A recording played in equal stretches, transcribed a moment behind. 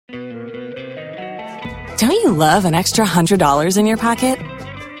Don't you love an extra $100 in your pocket?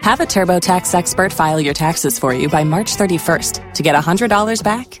 Have a TurboTax expert file your taxes for you by March 31st to get $100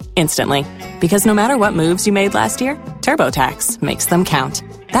 back instantly. Because no matter what moves you made last year, TurboTax makes them count.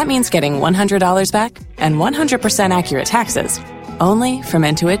 That means getting $100 back and 100% accurate taxes, only from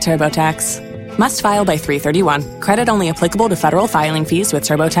Intuit TurboTax. Must file by 3/31. Credit only applicable to federal filing fees with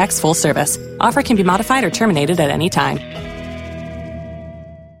TurboTax full service. Offer can be modified or terminated at any time.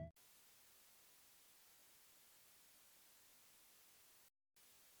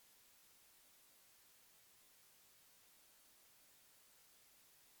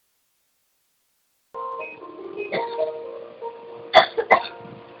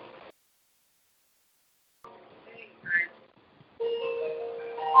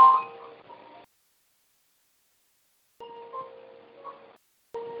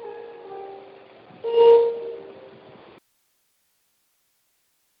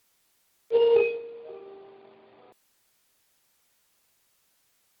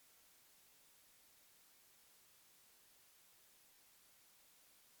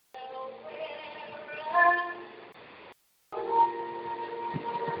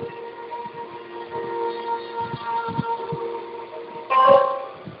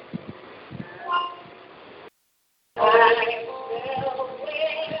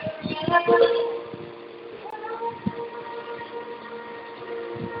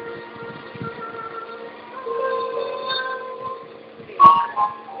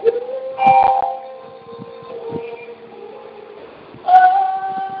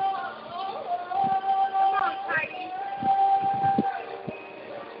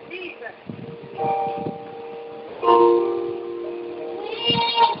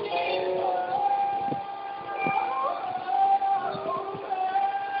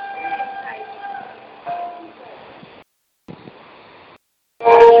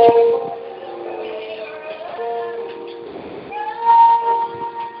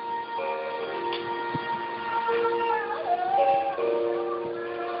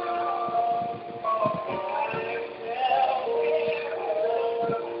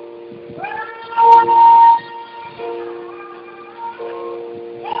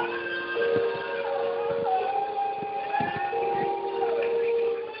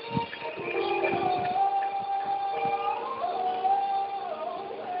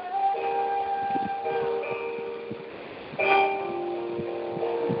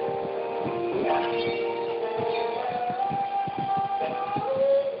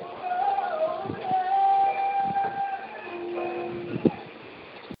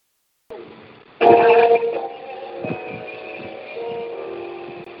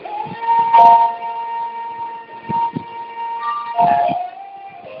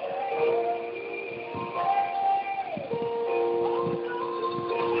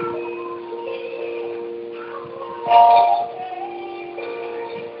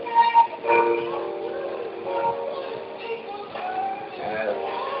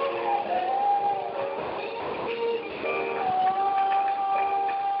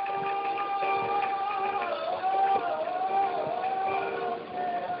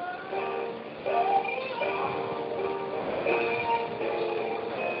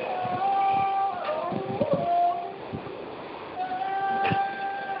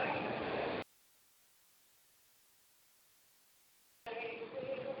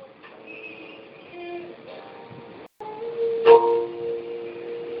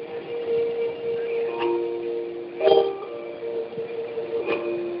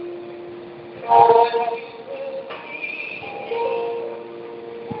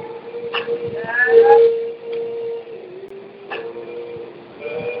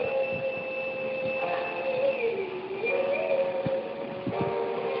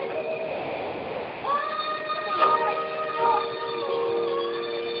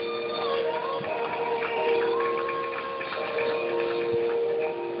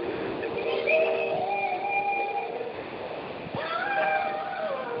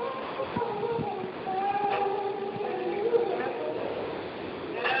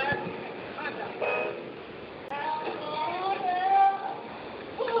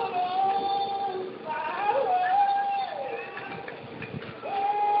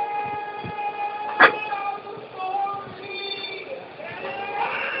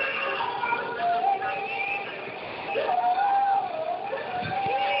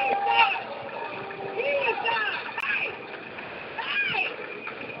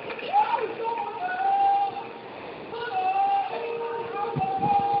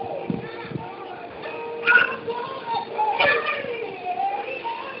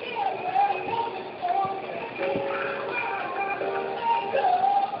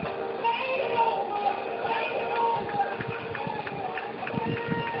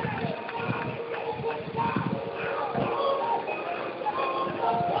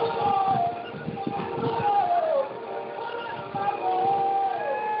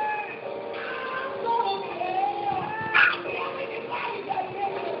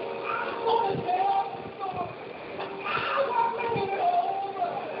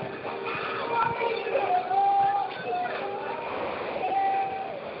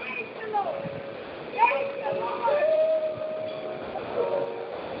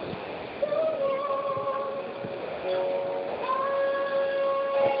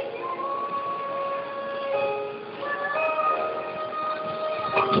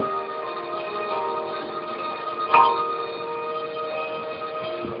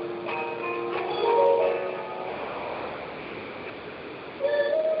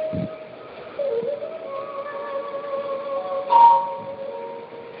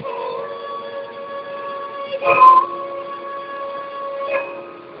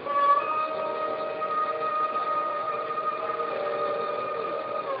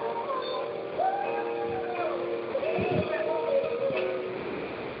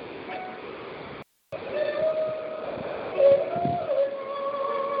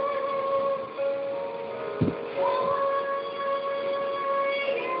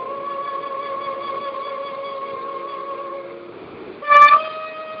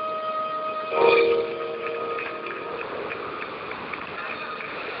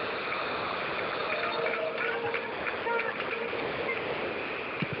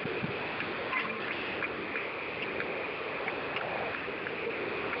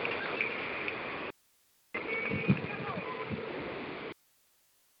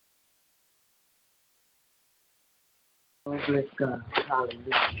 Oh, bless God.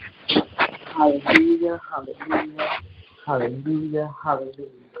 Hallelujah. Hallelujah. Hallelujah. Hallelujah. Hallelujah.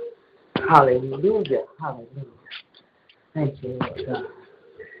 Hallelujah. Hallelujah. Thank you, Lord God.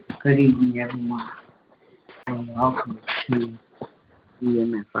 Good evening, everyone, and welcome to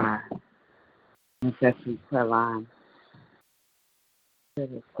EMFI intercessory prayer line. Let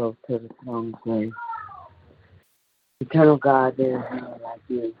us go to the throne of grace. Eternal God, there is none like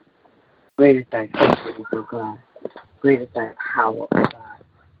you. Great is thy faithfulness, O God. Great is thy power, O God.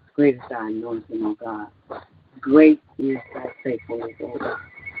 Great is thy anointing, O God. Great is thy faithfulness, O God.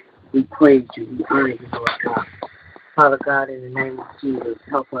 We praise you. We honor you, Lord God. Father God, in the name of Jesus,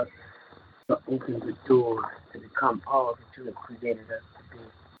 help us to open the door to become all that you have created us to be.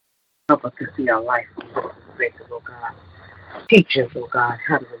 Help us to see our life from your perspective, oh God. Teach us, oh God,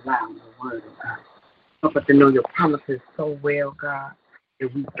 how to rely on your word, oh God. Help us to know your promises so well, God,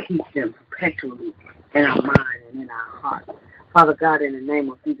 that we keep them perpetually in our mind and in our heart. Father God, in the name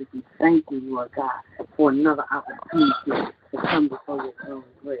of Jesus, we thank you, Lord God, for another opportunity to come before your throne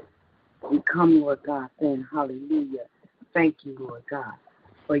of grace. We come, Lord God, saying hallelujah. Thank you, Lord God,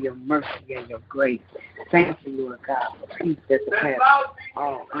 for your mercy and your grace. Thank you, Lord God, for peace that surpasses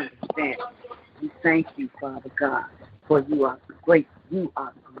all understanding. We thank you, Father God, for you are great. You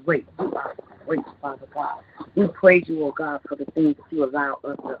are great. You are great, Father God. We praise you, oh God, for the things that you allow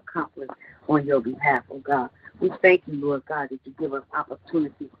us to accomplish on your behalf, oh God. We thank you, Lord God, that you give us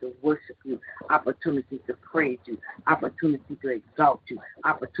opportunities to worship you, opportunities to praise you, opportunities to exalt you,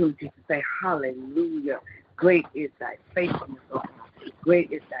 opportunities to say hallelujah. Great is thy faithfulness, oh God.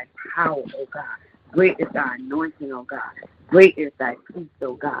 Great is thy power, oh God. Great is thy anointing, oh God. Great is thy peace,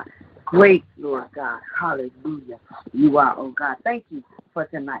 oh God. Great, Lord God. Hallelujah. You are, oh God. Thank you for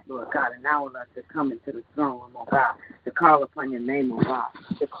tonight, Lord God. Allowing us to come into the throne room, oh God. To call upon your name, oh God.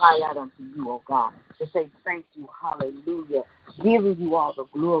 To cry out unto you, oh God. To say thank you, hallelujah. Giving you all the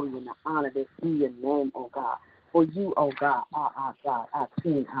glory and the honor that's in your name, oh God. For you, oh God, are our God, our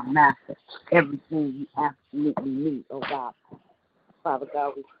King, our Master. Everything you absolutely need, oh God. Father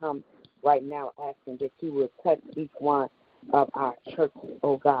God, we come right now asking that you would touch each one of our churches,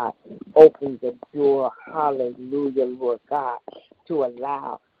 oh God. Open the door, hallelujah, Lord God, to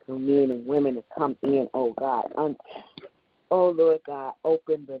allow the men and women to come in, oh God. Oh, Lord God,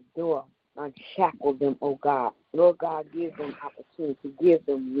 open the door. Unshackle them, oh God. Lord God, give them opportunity, give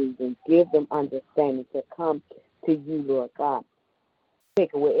them reason, give them understanding to come to you, Lord God.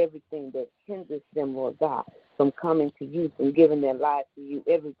 Take away everything that hinders them, Lord God, from coming to you, from giving their lives to you,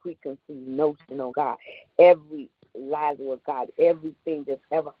 every preconceived notion, oh God, every lie, Lord God, everything that's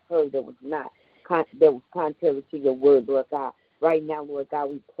ever heard that was not, that was contrary to your word, Lord God. Right now, Lord God,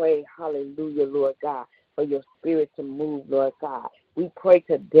 we pray, hallelujah, Lord God, for your spirit to move, Lord God. We pray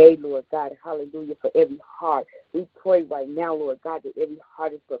today, Lord God, hallelujah, for every heart. We pray right now, Lord God, that every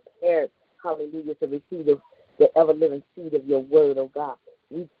heart is prepared, hallelujah, to receive the ever-living seed of your word, oh God.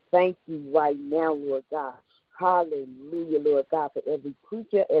 We thank you right now, Lord God. Hallelujah, Lord God, for every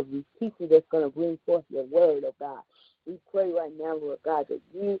preacher, every teacher that's going to bring forth your word, oh God. We pray right now, Lord God, that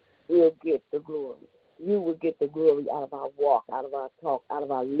you will get the glory. You will get the glory out of our walk, out of our talk, out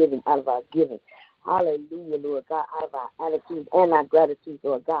of our living, out of our giving. Hallelujah, Lord God, out of our attitudes and our gratitude,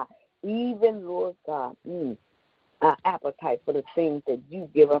 Lord God. Even, Lord God, our appetite for the things that you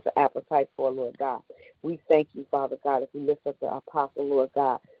give us an appetite for, Lord God. We thank you, Father God, as we lift up the apostle, Lord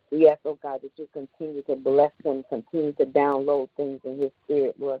God. We ask, oh God, that you continue to bless him, continue to download things in his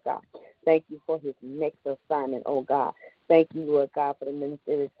spirit, Lord God. Thank you for his next assignment, oh God. Thank you, Lord God, for the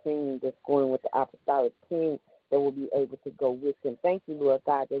ministerial team that's going with the apostolic team that will be able to go with him. Thank you, Lord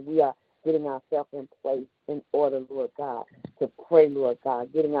God, that we are getting ourselves in place, in order, Lord God, to pray, Lord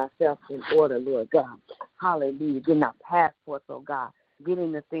God, getting ourselves in order, Lord God. Hallelujah. Getting our passports, oh God,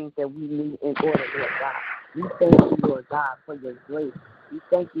 getting the things that we need in order, Lord God. We thank you, Lord God, for your grace. We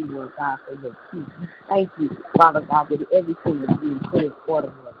thank you, Lord God, for your peace. We thank you, Father God, that everything is being put in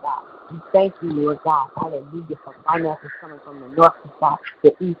order, Lord God. We thank you, Lord God, hallelujah, for finances coming from the north, the south,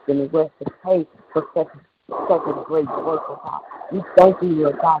 the east, and the west to pay for such a great work, oh God. We thank you,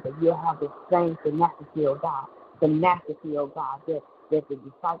 Lord God, that you'll have the same tenacity, oh God, that the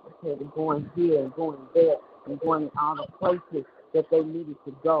disciples had to going here and going there and going in all the places that they needed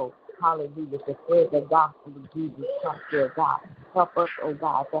to go. Hallelujah, to spread the gospel of Jesus Christ, Lord God. Help us, oh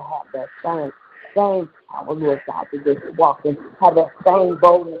God, to have that same power, Lord God, to just walk and have that same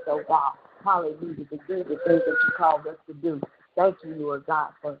boldness, oh God. Hallelujah, to do the things that you called us to do. Thank you, Lord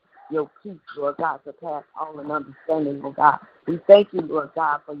God, for your peace, Lord God, surpass all an understanding, oh God. We thank you, Lord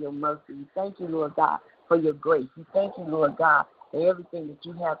God, for your mercy. We thank you, Lord God, for your grace. We thank you, Lord God, for everything that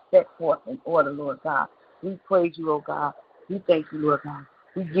you have set forth in order, Lord God. We praise you, oh God. We thank you, Lord God.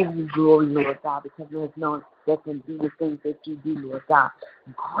 We give you glory, Lord God, because there is none that can do the things that you do, Lord God.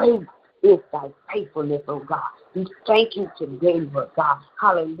 Great is thy faithfulness, oh God. We thank you today, Lord God.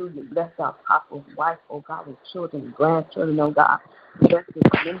 Hallelujah. Bless our apostle's wife, oh God, his children and grandchildren, oh God. Bless his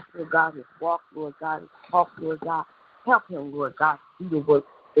ministry, God, his walk, Lord God, his talk, Lord God. Help him, Lord God, to do the work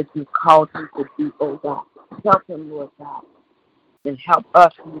that you called him to do, oh God. Help him, Lord God, and help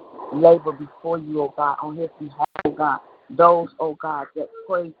us to labor before you, oh God, on his behalf, oh God. Those, oh God, that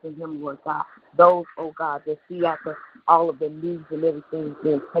pray for him, Lord God. Those, oh God, that see after all of the needs and everything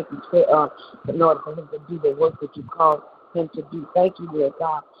being taken care of in order for him to do the work that you called him to do. Thank you, Lord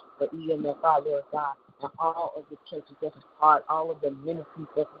God, for EMFI, Lord God, and all of the churches that is part, all of the ministries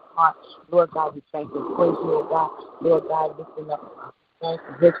that is part. Lord God, we thank you. Praise you, Lord God. Lord God, lifting up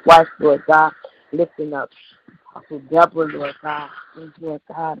his wife, Lord God, lifting up Apostle Deborah, Lord God. Thank you, Lord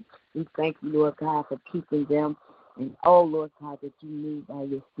God. We thank you, Lord God, for keeping them. And, oh, Lord God, that you move by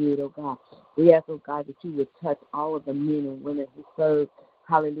your spirit, oh God. We ask, oh God, that you would touch all of the men and women who serve,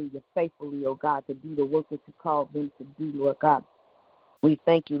 hallelujah, faithfully, oh God, to do the work that you called them to do, Lord God. We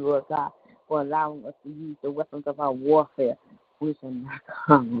thank you, Lord God, for allowing us to use the weapons of our warfare, which are not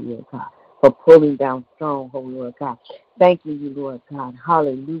common, Lord God, for pulling down strongholds, Lord God. Thank you, Lord God.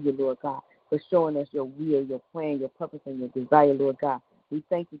 Hallelujah, Lord God, for showing us your will, your plan, your purpose, and your desire, Lord God. We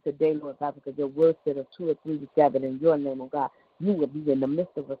thank you today, Lord God, because your word said of 2 or 3 is gathered in your name, oh God. You will be in the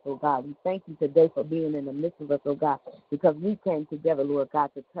midst of us, oh God. We thank you today for being in the midst of us, oh God, because we came together, Lord God,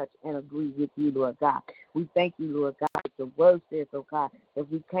 to touch and agree with you, Lord God. We thank you, Lord God, that your word says, oh God, if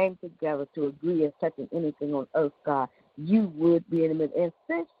we came together to agree as touching anything on earth, God, you would be in the midst. And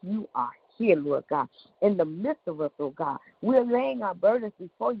since you are here, Lord God, in the midst of us, oh God, we're laying our burdens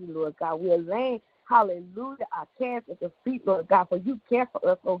before you, Lord God. We're laying, hallelujah, our cares at your feet, Lord God, for you care for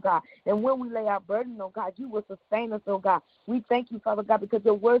us, oh God. And when we lay our burden, oh God, you will sustain us, oh God. We thank you, Father God, because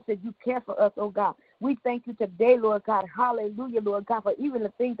your word says you care for us, oh God. We thank you today, Lord God, hallelujah, Lord God, for even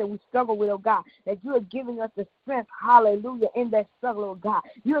the things that we struggle with, oh God, that you are giving us the strength, hallelujah, in that struggle, oh God.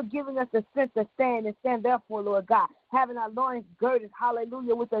 You are giving us the strength to stand and stand therefore, Lord God, having our loins girded,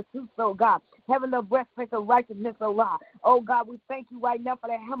 hallelujah, with the truth, oh God, having the breastplate of righteousness, oh God. Oh God, we thank you right now for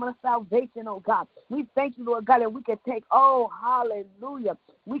the helmet of salvation, oh God. We thank you, Lord God, that we can take, oh, hallelujah,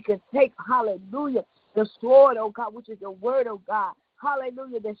 we can take, hallelujah, the sword, oh God, which is your word, oh God.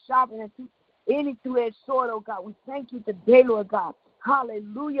 Hallelujah, the sharpening any two-edged sword, oh God. We thank you today, Lord God.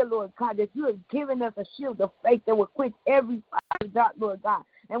 Hallelujah, Lord God, that you have given us a shield of faith that will quench every fire dart, Lord God.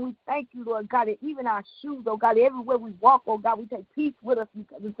 And we thank you, Lord God, that even our shoes, oh God, everywhere we walk, oh God, we take peace with us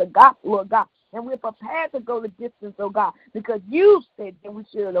because it's the gospel, Lord God. And we're prepared to go the distance, oh God, because you said that we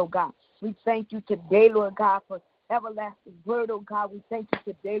should, oh God. We thank you today, Lord God, for everlasting word, oh God. We thank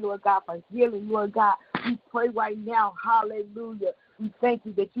you today, Lord God, for healing, Lord God. We pray right now, hallelujah. We thank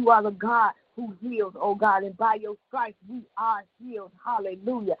you that you are the God who heals, oh God, and by your stripes we are healed,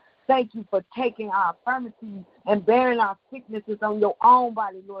 hallelujah. Thank you for taking our infirmities and bearing our sicknesses on your own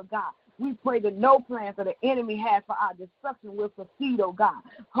body, Lord God. We pray that no plans that the enemy has for our destruction will succeed, oh God.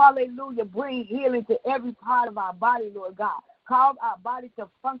 Hallelujah. Bring healing to every part of our body, Lord God. Cause our body to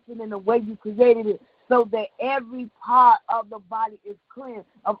function in the way you created it, so that every part of the body is cleansed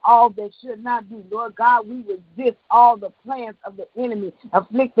of all that should not be. Lord God, we resist all the plans of the enemy,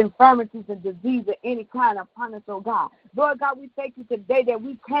 afflict infirmities and disease of any kind upon us, oh God. Lord God, we thank you today that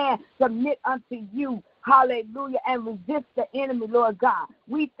we can submit unto you, hallelujah, and resist the enemy, Lord God.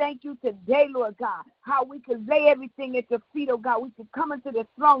 We thank you today, Lord God, how we can lay everything at your feet, oh God. We can come into the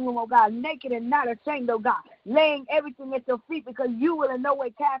throne room, oh God, naked and not ashamed, oh God, laying everything at your feet because you will in no way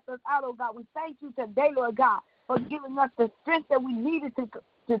cast us out, oh God. We thank you today, Lord God, for giving us the strength that we needed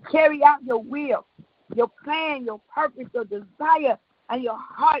to carry out your will, your plan, your purpose, your desire, and your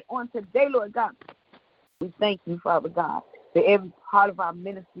heart on today, Lord God. We thank you, Father God, for every part of our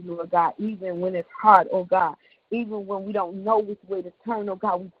ministry, Lord God, even when it's hard, oh God, even when we don't know which way to turn, oh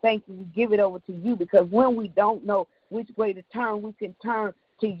God, we thank you. We give it over to you because when we don't know which way to turn, we can turn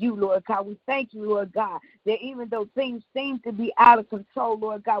to you, Lord God. We thank you, Lord God, that even though things seem to be out of control,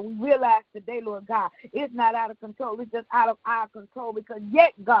 Lord God, we realize today, Lord God, it's not out of control. It's just out of our control because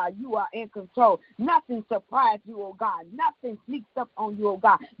yet, God, you are in control. Nothing surprised you, oh God. Nothing sneaks up on you, oh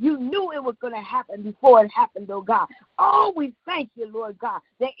God. You knew it was going to happen before it happened, oh God. Oh, we thank you, Lord God,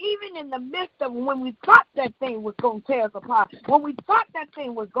 that even in the midst of when we thought that thing was going to tear us apart, when we thought that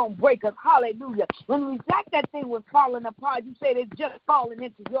thing was going to break us, hallelujah, when we thought that thing was falling apart, you said it's just falling into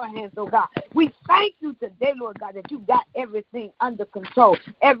into your hands, oh God. We thank you today, Lord God, that you got everything under control.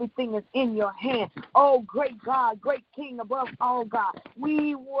 Everything is in your hand. Oh, great God, great King above all, God.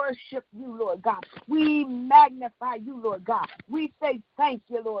 We worship you, Lord God. We magnify you, Lord God. We say thank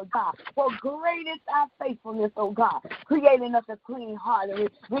you, Lord God, for great is our faithfulness, oh God, creating us a clean heart and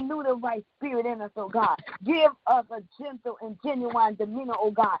renew the right spirit in us, oh God. Give us a gentle and genuine demeanor,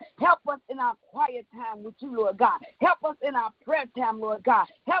 oh God. Help us in our quiet time with you, Lord God. Help us in our prayer time, Lord God.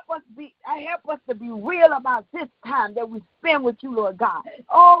 Help us to be real about this time that we spend with you, Lord God.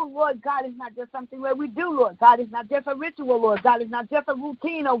 Oh, Lord God, it's not just something that we do, Lord God. It's not just a ritual, Lord God. It's not just a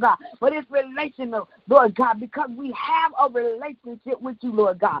routine, oh God, but it's relational, Lord God, because we have a relationship with you,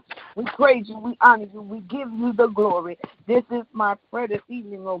 Lord God. We praise you, we honor you, we give you the glory. This is my prayer this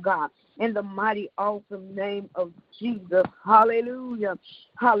evening, oh God, in the mighty, awesome name of Jesus. Hallelujah,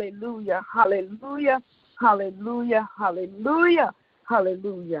 hallelujah, hallelujah, hallelujah, hallelujah,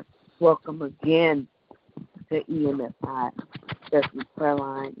 hallelujah. Welcome again to EMFI Special Prayer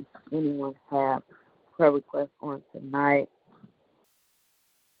Line. If anyone have prayer requests on tonight,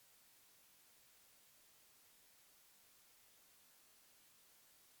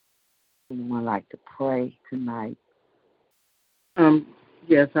 anyone like to pray tonight?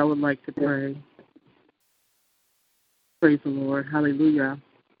 Yes, I would like to pray. Praise the Lord. Hallelujah.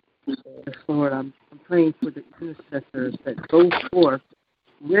 Yes, Lord, I'm praying for the intercessors that go forth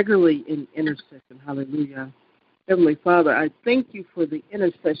regularly in intercession. Hallelujah. Heavenly Father, I thank you for the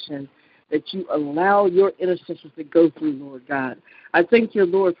intercession that you allow your intercessors to go through, Lord God. I thank you,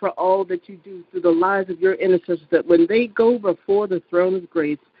 Lord, for all that you do through the lives of your intercessors, that when they go before the throne of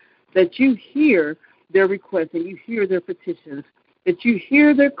grace, that you hear their requests and you hear their petitions, that you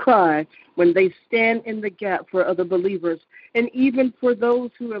hear their cry when they stand in the gap for other believers and even for those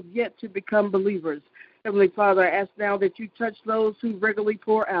who have yet to become believers. Heavenly Father, I ask now that you touch those who regularly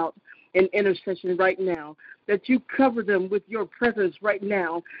pour out in intercession right now, that you cover them with your presence right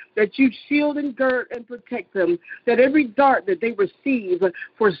now, that you shield and gird and protect them, that every dart that they receive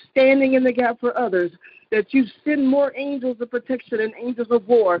for standing in the gap for others, that you send more angels of protection and angels of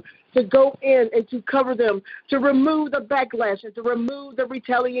war to go in and to cover them, to remove the backlash and to remove the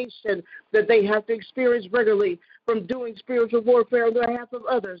retaliation that they have to experience regularly from doing spiritual warfare on behalf of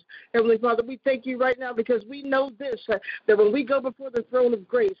others. Heavenly Father, we thank you right now because we know this, that when we go before the throne of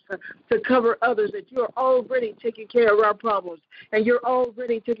grace to cover others, that you're already taking care of our problems and you're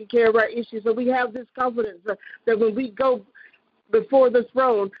already taking care of our issues. So we have this confidence that when we go before the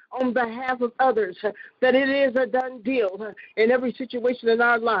throne on behalf of others, that it is a done deal in every situation in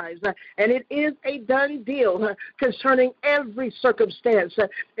our lives. And it is a done deal concerning every circumstance.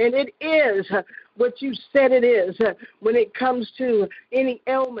 And it is what you said it is when it comes to any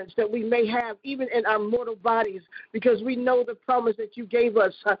ailments that we may have, even in our mortal bodies, because we know the promise that you gave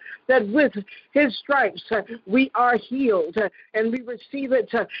us, that with his stripes we are healed, and we receive it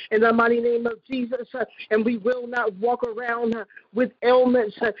in the mighty name of Jesus, and we will not walk around with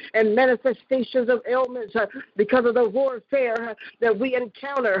ailments and manifestations of ailments because of the warfare that we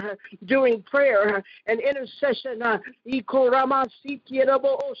encounter during prayer and intercession.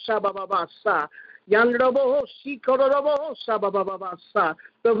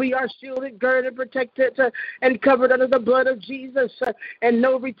 But we are shielded, girded, protected, and covered under the blood of Jesus, and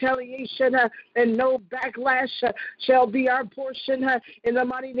no retaliation and no backlash shall be our portion in the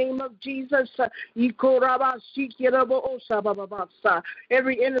mighty name of Jesus.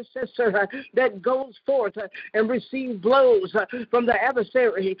 Every intercessor that goes forth and receives blows from the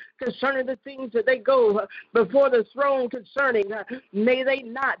adversary concerning the things that they go before the throne concerning, may they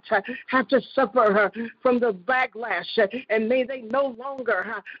not have to suffer from the backlash, and may they no longer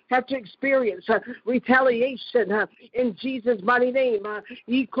have to experience retaliation in Jesus' mighty name. But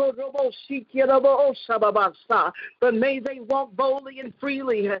may they walk boldly and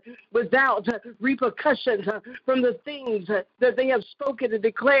freely without repercussions from the things that they have spoken and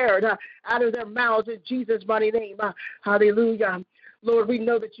declared out of their mouths in Jesus' mighty name. Hallelujah. Lord, we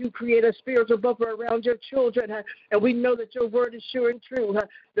know that you create a spiritual buffer around your children, and we know that your word is sure and true,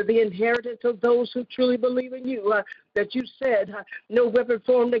 that the inheritance of those who truly believe in you, that you said, no weapon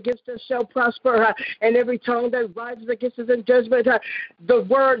formed against us shall prosper, and every tongue that rises against us in judgment, the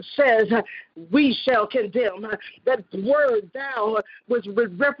word says, we shall condemn. That word now was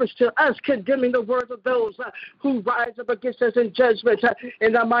with reference to us condemning the words of those who rise up against us in judgment,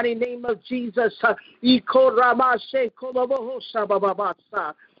 in the mighty name of Jesus. Yes,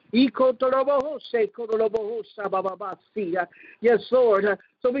 Lord.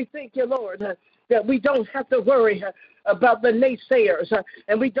 So we thank you, Lord, that we don't have to worry about the naysayers,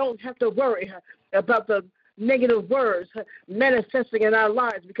 and we don't have to worry about the negative words manifesting in our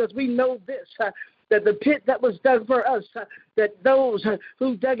lives, because we know this, that the pit that was dug for us, that those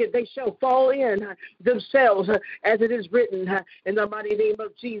who dug it, they shall fall in themselves, as it is written, in the mighty name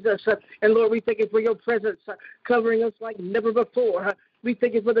of Jesus. And Lord, we thank you for your presence covering us like never before. We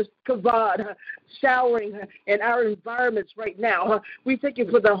thank you for the kavod showering in our environments right now. We thank you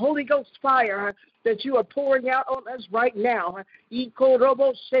for the Holy Ghost fire that you are pouring out on us right now.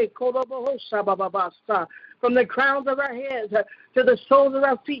 From the crowns of our heads to the soles of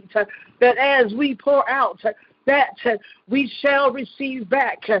our feet, that as we pour out, that we shall receive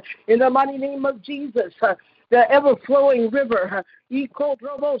back in the mighty name of Jesus. The ever-flowing river,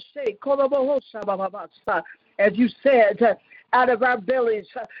 as you said, out of our bellies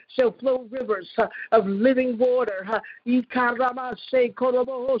shall flow rivers of living water. We thank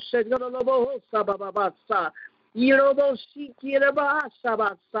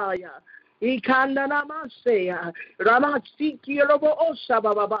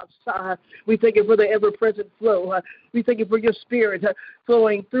you for the ever-present flow. We thank you for your spirit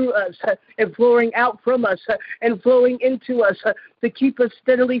flowing through us and flowing out from us and flowing into us to keep us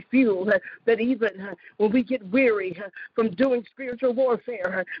steadily fueled, that even when we get weary from doing spiritual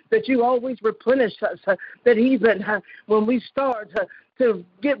warfare, that you always replenish us, that even when we start to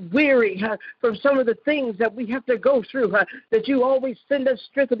get weary from some of the things that we have to go through, that you always send us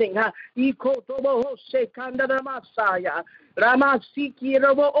strengthening. Yes,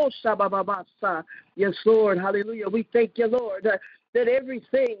 Lord, hallelujah. We thank you, Lord, that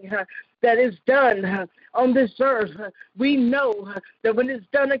everything that is done on this earth, we know that when it's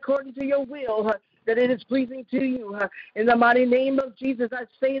done according to your will, that it is pleasing to you. In the mighty name of Jesus, I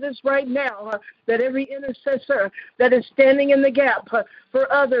say this right now, that every intercessor that is standing in the gap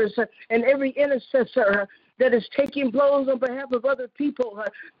for others, and every intercessor that is taking blows on behalf of other people,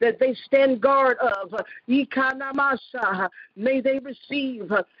 that they stand guard of, may they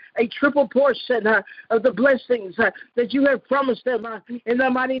receive a triple portion of the blessings that you have promised them in the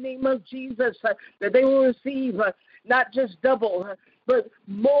mighty name of Jesus, that they will receive not just double, but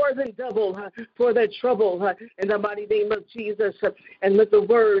more than double for their trouble in the mighty name of Jesus. And let the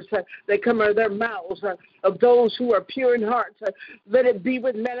words that come out of their mouths of those who are pure in heart, let it be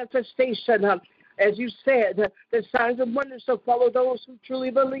with manifestation. As you said, the signs and wonders shall follow those who truly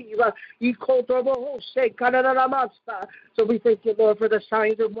believe. So we thank you, Lord, for the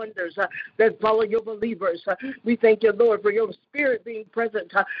signs and wonders that follow your believers. We thank you, Lord, for your spirit being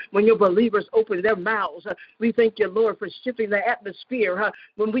present when your believers open their mouths. We thank you, Lord, for shifting the atmosphere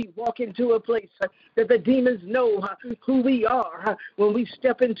when we walk into a place, that the demons know who we are when we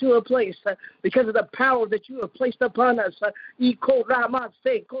step into a place, because of the power that you have placed upon us.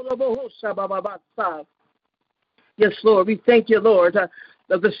 Yes, Lord, we thank you, Lord,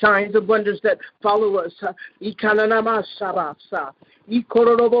 of the signs and wonders that follow us.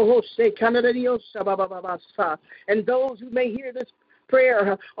 And those who may hear this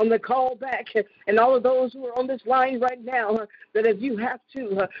prayer on the call back, and all of those who are on this line right now, that if you have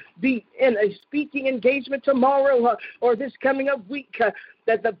to be in a speaking engagement tomorrow or this coming up week,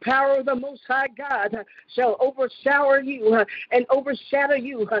 that the power of the Most High God shall overshower you and overshadow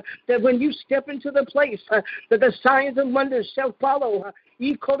you, that when you step into the place, that the signs and wonders shall follow.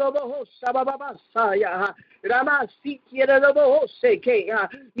 Yes,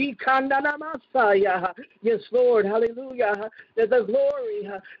 Lord, hallelujah. That the glory,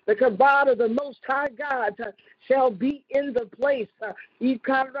 the kabod of the Most High God shall be in the place.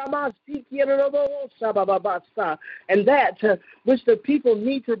 And that which the people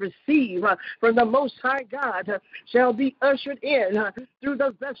need to receive from the Most High God shall be ushered in through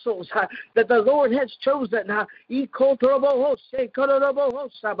the vessels that the Lord has chosen.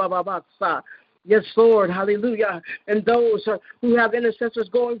 Yes, Lord, hallelujah. And those who have intercessors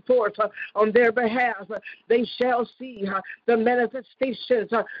going forth on their behalf, they shall see the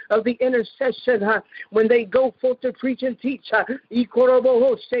manifestations of the intercession when they go forth to preach and teach.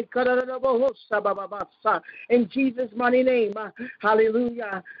 In Jesus' mighty name,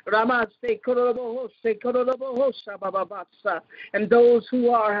 hallelujah. And those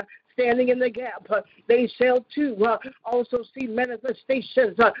who are standing in the gap, they shall too also see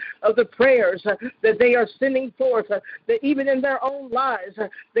manifestations of the prayers that they are sending forth, that even in their own lives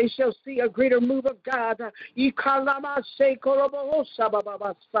they shall see a greater move of God. Yes,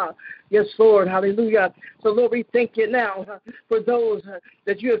 Lord, hallelujah. So, Lord, we thank you now for those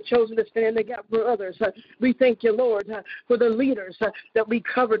that you have chosen to stand in the gap for others. We thank you, Lord, for the leaders that we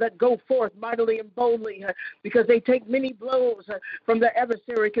cover that go forth mightily and boldly, because they take many blows from the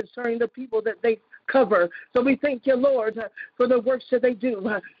adversary concerning covering the people that they cover. So we thank you, Lord, for the works that they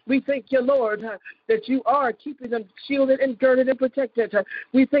do. We thank you, Lord, that you are keeping them shielded and girded and protected.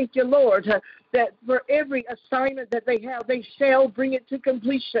 We thank you, Lord, that for every assignment that they have, they shall bring it to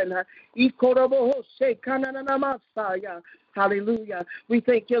completion. Hallelujah. We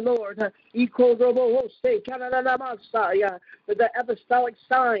thank you, Lord, for the apostolic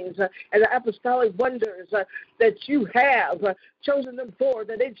signs and the apostolic wonders that you have chosen them for,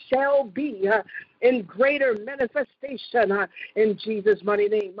 that it shall be in greater manifestation in Jesus' mighty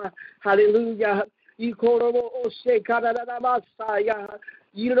name. Hallelujah.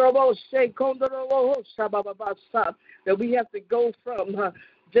 That we have to go from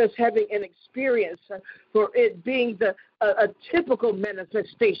just having an experience for it being a typical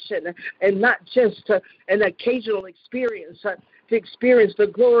manifestation and not just an occasional experience, to experience the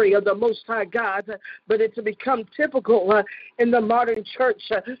glory of the Most High God, but it to become typical in the modern church.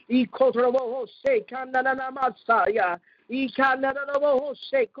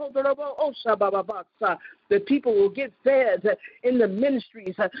 The people will get fed in the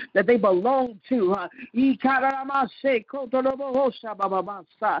ministries that they belong to. And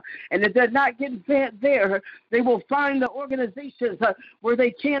if they're not getting fed there, they will find the organizations where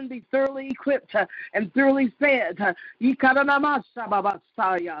they can be thoroughly equipped and thoroughly fed.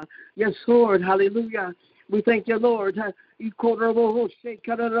 Yes, Lord. Hallelujah. We thank you, Lord. We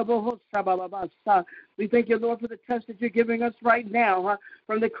thank you, Lord, for the test that you're giving us right now,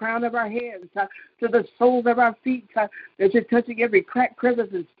 from the crown of our heads to the soles of our feet, that you're touching every crack, crevice,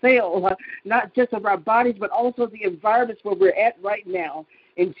 and cell, not just of our bodies, but also the environments where we're at right now,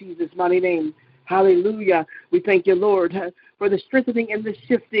 in Jesus' mighty name. Hallelujah. We thank you, Lord, for the strengthening and the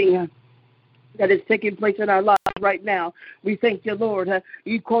shifting that is taking place in our lives right now. We thank you, Lord.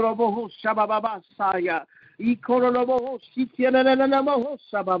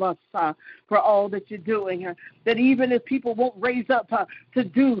 For all that you're doing, that even if people won't raise up to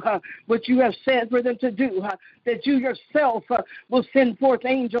do what you have said for them to do, that you yourself will send forth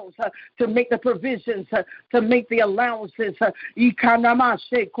angels to make the provisions, to make the allowances,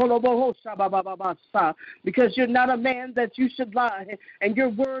 because you're not a man that you should lie, and your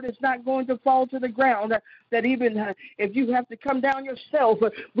word is not going to fall to the ground, that even if you have to come down yourself,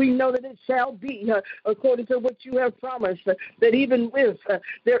 we know that it shall be according to what you have promised, that even if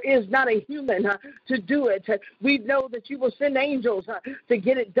there is not a human to do it, we know that you will send angels to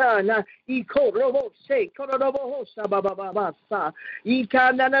get it done.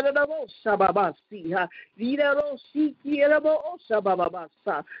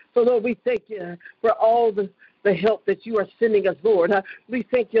 So, Lord, we thank you for all the help that you are sending us, Lord. We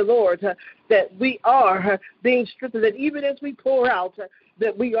thank you, Lord, that we are being strengthened, that even as we pour out,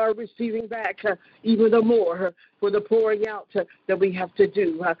 that we are receiving back even the more for the pouring out that we have to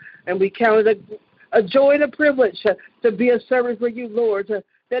do. And we count it a joy and a privilege to be a servant for you, Lord,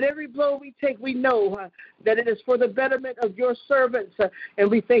 that every blow we take, we know that it is for the betterment of your servants.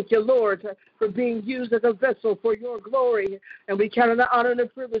 And we thank you, Lord, for being used as a vessel for your glory. And we count it an honor and a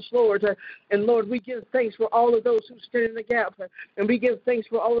privilege, Lord. And, Lord, we give thanks for all of those who stand in the gap. And we give thanks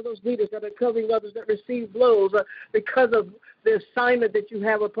for all of those leaders that are covering others that receive blows because of the assignment that you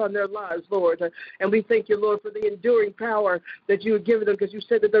have upon their lives, Lord. And we thank you, Lord, for the enduring power that you have given them, because you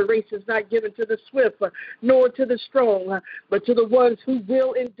said that the race is not given to the swift nor to the strong, but to the ones who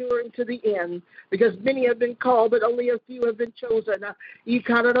will endure into the end, because many have been called, but only a few have been chosen.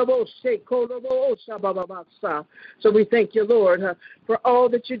 So we thank you, Lord, for all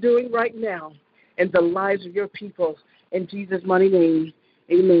that you're doing right now in the lives of your people. In Jesus' mighty name,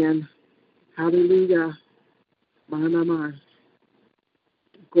 amen. Hallelujah.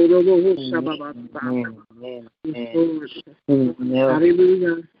 Amen.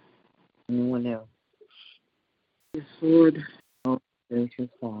 Hallelujah. Anyone else? Yes, Lord. Oh, gracious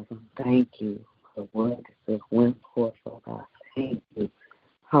Father, thank you for the word that went forth, oh God. Thank you.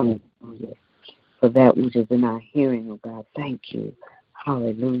 Hallelujah. For that which is in our hearing, oh God. Thank you.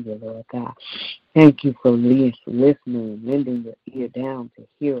 Hallelujah, Lord God. Thank you for listening and lending your ear down to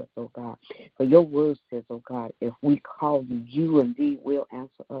hear us, oh God. For your word says, oh God, if we call you, you indeed will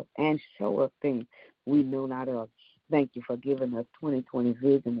answer us and show us things we know not of. Thank you for giving us 20/20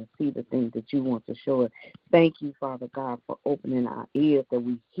 vision to see the things that you want to show us. Thank you, Father God, for opening our ears that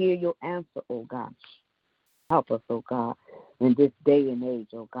we hear your answer, oh God. Help us, oh God, in this day and age,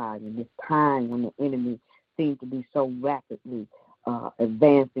 oh God, in this time when the enemy seems to be so rapidly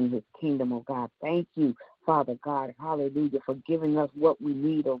advancing his kingdom, oh God. Thank you, Father God, hallelujah, for giving us what we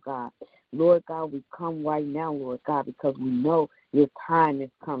need, oh God. Lord God, we come right now, Lord God, because we know your time is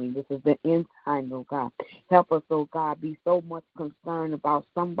coming. This is the end time, oh God. Help us, oh God, be so much concerned about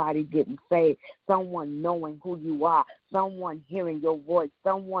somebody getting saved, someone knowing who you are, someone hearing your voice,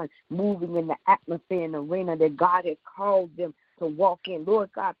 someone moving in the atmosphere and arena that God has called them to walk in. Lord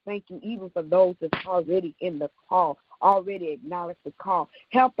God, thank you even for those that's already in the call, already acknowledge the call.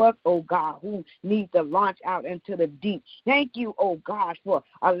 Help us, oh God, who need to launch out into the deep. Thank you, oh God, for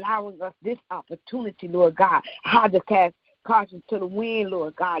allowing us this opportunity, Lord God, how to cast caution to the wind,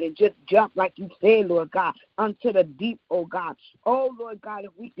 Lord God, and just jump like you said, Lord God, unto the deep, oh God. Oh, Lord God,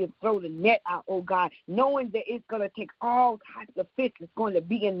 if we can throw the net out, oh God, knowing that it's going to take all types of fish that's going to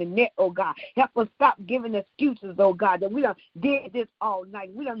be in the net, oh God. Help us stop giving excuses, oh God, that we done did this all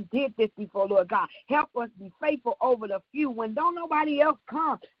night. We done did this before, Lord God. Help us be faithful over the few when don't nobody else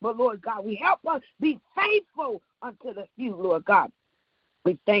come. But, Lord God, we help us be faithful unto the few, Lord God.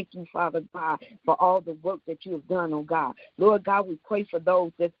 We thank you, Father God, for all the work that you have done, oh God. Lord God, we pray for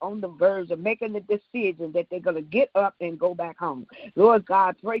those that's on the verge of making the decision that they're going to get up and go back home. Lord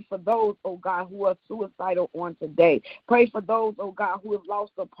God, pray for those, oh God, who are suicidal on today. Pray for those, oh God, who have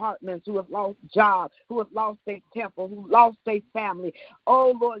lost apartments, who have lost jobs, who have lost their temple, who lost their family.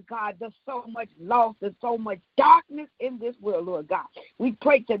 Oh, Lord God, there's so much loss, there's so much darkness in this world, Lord God. We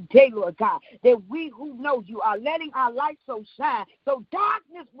pray today, Lord God, that we who know you are letting our light so shine, so darkness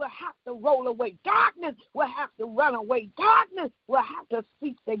will have to roll away. Darkness will have to run away. Darkness will have to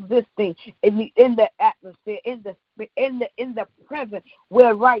cease existing in the atmosphere, in the present,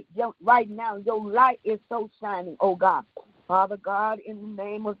 where right now your light is so shining, oh God. Father God, in the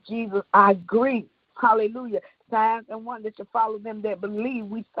name of Jesus, I agree. Hallelujah. Signs and wonders to follow them that believe.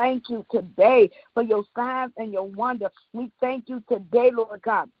 We thank you today for your signs and your wonders. We thank you today, Lord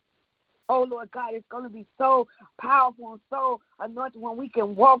God. Oh, Lord God, it's going to be so powerful and so anointed when we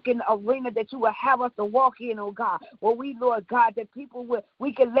can walk in the arena that you will have us to walk in, oh God. Well, we, Lord God, that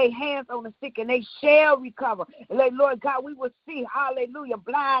we can lay hands on the sick and they shall recover. Lord God, we will see, hallelujah,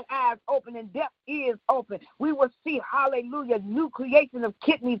 blind eyes open and deaf ears open. We will see, hallelujah, new creation of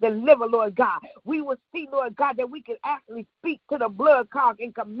kidneys and liver, Lord God. We will see, Lord God, that we can actually speak to the blood clot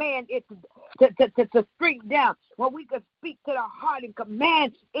and command it to shrink down. Well, we can speak to the heart and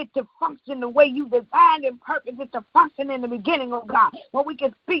command it to function the way you designed and purposed it to function in the beginning, oh God. Well, we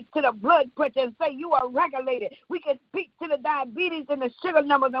can speak to the blood pressure and say you are regulated. We can speak to the diabetes and the sugar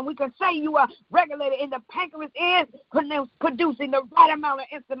numbers, and we can say you are regulated, and the pancreas is producing the right amount of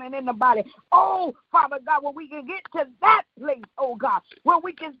insulin in the body. Oh, Father God, when we can get to that place, oh God, where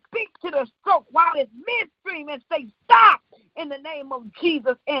we can speak to the stroke while it's midstream and say stop in the name of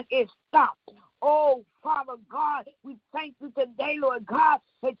Jesus, and it stops. Oh, Father God, we thank you today, Lord God,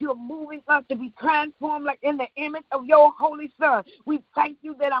 that you're moving us to be transformed like in the image of your Holy Son. We thank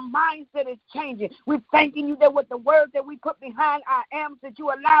you that our mindset is changing. We're thanking you that with the words that we put behind our M's, that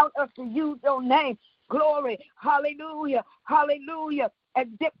you allowed us to use your name. Glory, hallelujah, hallelujah.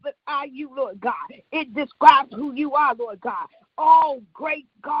 Exemplify you, Lord God. It describes who you are, Lord God. Oh, great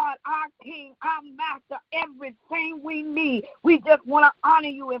God, our King, our Master, everything we need. We just want to honor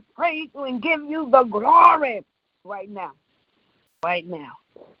you and praise you and give you the glory right now, right now,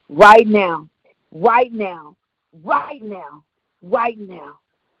 right now, right now, right now, right now,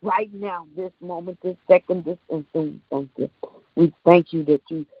 right now, this moment, this second, this instant. Thank you. We thank you that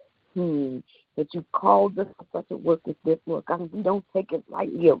you called us for such a work as this, Lord God. We don't take it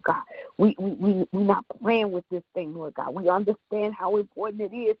lightly, oh God. We're not playing with this thing, Lord God. We understand how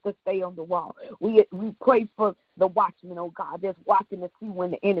important it is to stay on the wall. We pray for the watchman, oh God, that's watching to see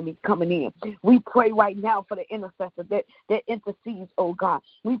when the enemy's coming in. We pray right now for the intercessor that intercedes, oh God.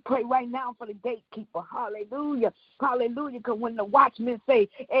 We pray right now for the gatekeeper. Hallelujah. Hallelujah. Because when the watchmen say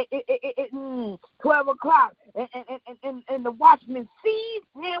 12 o'clock and the watchman sees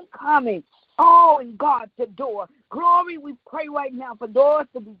him coming, oh, and guards the door. Glory, we pray right now for doors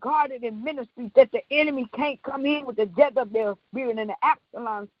to be guarded in ministries that the enemy can't come in with the Jezebel spirit and the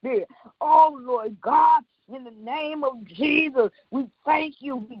Absalom spirit. Oh, Lord God, in the name of Jesus, we thank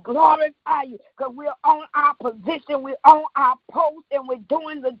you, we glorify you, because we're on our position, we're on our post, and we're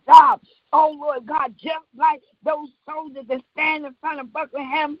doing the job. Oh, Lord God, just like those soldiers that stand in front of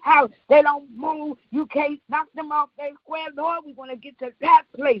Buckingham's house, they don't move. You can't knock them off their square. Lord, we want to get to that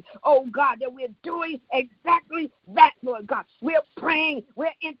place, oh, God, that we're doing exactly that, Lord God. We're praying,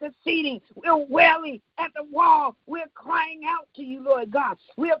 we're interceding, we're wailing at the wall, we're crying out to you, Lord God.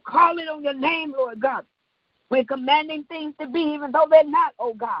 We're calling on your name, Lord God. We're commanding things to be even though they're not,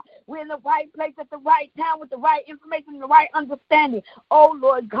 oh God. We're in the right place at the right time with the right information and the right understanding. Oh,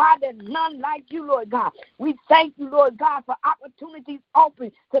 Lord God, there's none like you, Lord God. We thank you, Lord God, for opportunities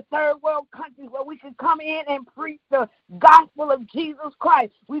open to third world countries where we can come in and preach the gospel of Jesus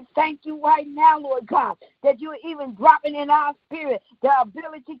Christ. We thank you right now, Lord God, that you're even dropping in our spirit the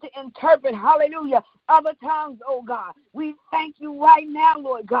ability to interpret, hallelujah, other tongues, oh God. We thank you right now,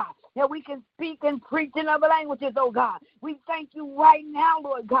 Lord God, that we can speak and preach in other languages, oh God. We thank you right now,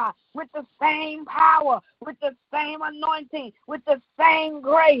 Lord God, with the same power, with the same anointing, with the same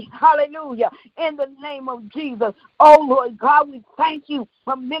grace, hallelujah, in the name of Jesus. Oh, Lord God, we thank you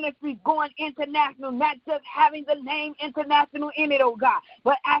for ministry going international, not just having the name international in it, oh God,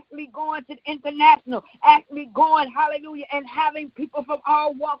 but actually going to international, actually going, hallelujah, and having people from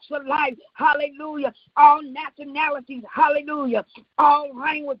all walks of life, hallelujah, all nationalities, hallelujah, all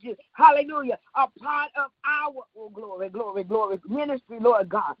languages, hallelujah, a part of our, oh, glory, glory, glory, ministry, Lord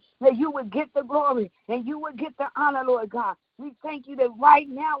God, that you would get the glory and you would get the honor, Lord God. We thank you that right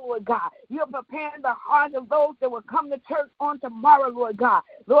now, Lord God, you're preparing the hearts of those that will come to church on tomorrow, Lord God.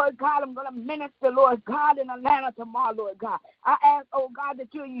 Lord God, I'm going to minister, Lord God, in Atlanta tomorrow, Lord God. I ask, oh God,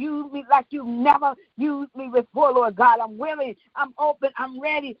 that you use me like you've never used me before, Lord God. I'm willing, I'm open, I'm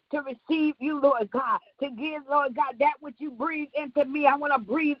ready to receive you, Lord God, to give, Lord God, that which you breathe into me. I want to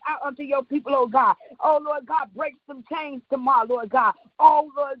breathe out unto your people, oh God. Oh, Lord God, break some chains tomorrow, Lord God. Oh,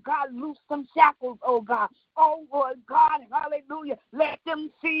 Lord God, loose some shackles, oh God. Oh, Lord God, hallelujah. Let them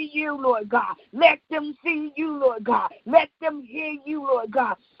see you, Lord God. Let them see you, Lord God. Let them hear you, Lord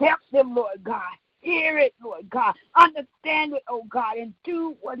God. Help them, Lord God. Hear it, Lord God. Understand it, oh God, and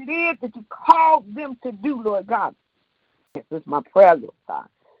do what it is that you called them to do, Lord God. This is my prayer, Lord God.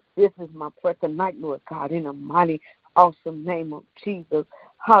 This is my prayer tonight, Lord God, in the mighty, awesome name of Jesus.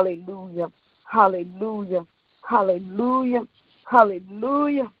 Hallelujah, hallelujah, hallelujah,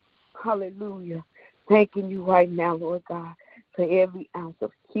 hallelujah, hallelujah. Thanking you right now, Lord God, for every ounce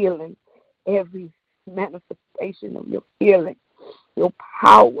of healing, every manifestation of your healing, your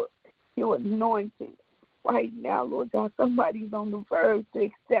power, your anointing. Right now, Lord God, somebody's on the verge to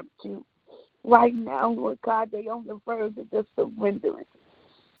accept you. Right now, Lord God, they're on the verge of just surrendering.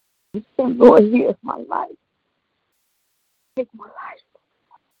 You say, Lord, here's my life. Take my life.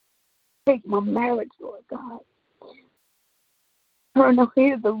 Take my marriage, Lord God. Turn the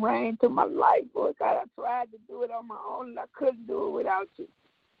hear the rain to my life, Lord God. I tried to do it on my own, and I couldn't do it without you.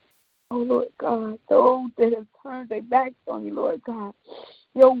 Oh, Lord God, those that have turned their backs on you, Lord God,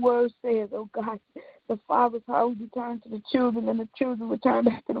 your word says, oh God, the Father's house return to the children, and the children return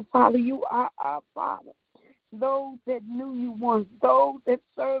back to the Father. You are our Father. Those that knew you once, those that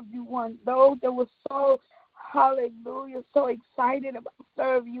served you once, those that were so, hallelujah, so excited about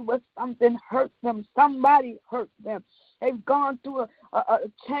serving you, but something hurt them. Somebody hurt them. They've gone through a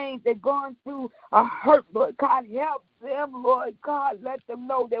change. They've gone through a hurt, Lord God. Help them, Lord God. Let them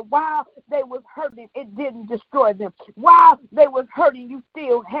know that while they was hurting, it didn't destroy them. While they was hurting, you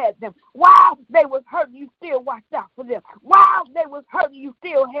still had them. While they was hurting, you still watched out for them. While they was hurting, you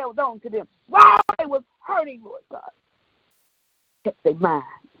still held on to them. While they was hurting, Lord God, you kept their mind.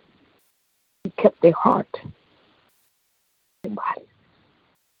 You kept their heart. Their body.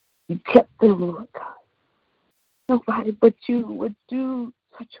 You kept them, Lord God. Nobody but you would do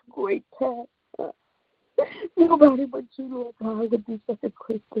such a great task. Nobody but you, Lord God, would do such a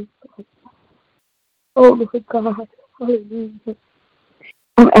great thing. Oh, Lord God, hallelujah.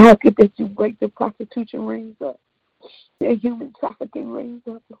 I'm asking that you break the prostitution rings up, the human trafficking rings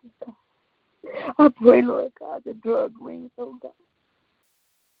up, Lord God. I pray, Lord God, the drug rings, oh God.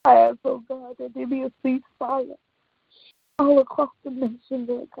 I ask, oh God, that there be a ceasefire all across the nation,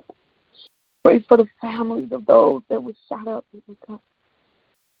 Lord God. Pray for the families of those that were shot up, Lord God.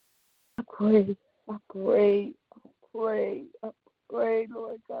 I pray,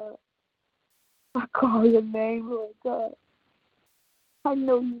 Lord God. I call your name, Lord God. I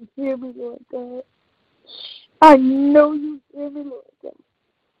know you hear me, Lord God. I know you hear me, Lord God.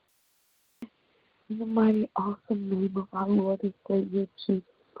 In the mighty, awesome name of our Lord and Savior, Jesus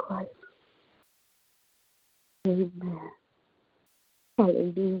Christ. Amen.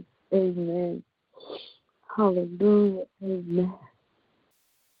 Hallelujah. Amen. Hallelujah. Amen.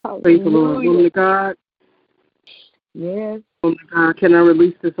 Hallelujah. Praise the Lord. Woman of God. Yes. Woman of God, can I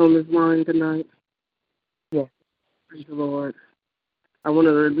release this on this line tonight? Yes. Praise the Lord. I want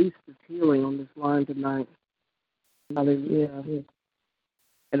to release this healing on this line tonight. Hallelujah. Yes.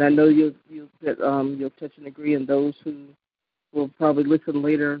 And I know you'll touch and agree, and those who will probably listen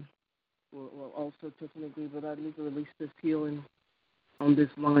later will also touch and agree, but I need to release this healing on this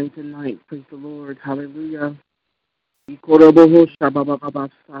line tonight. Praise the Lord. Hallelujah.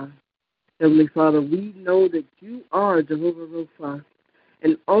 Heavenly Father, we know that you are Jehovah Rapha.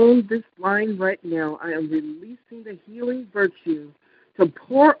 And on this line right now, I am releasing the healing virtue to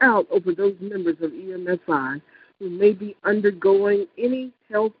pour out over those members of EMFI who may be undergoing any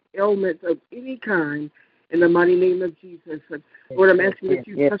health ailments of any kind in the mighty name of Jesus. Lord, I'm asking that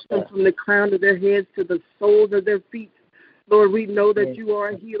you touch them from the crown of their heads to the soles of their feet. Lord, we know that you are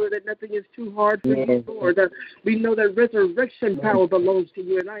a healer, that nothing is too hard for you, Lord. We know that resurrection power belongs to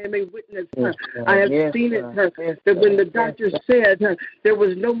you, and I am a witness. I have seen it, that when the doctor said there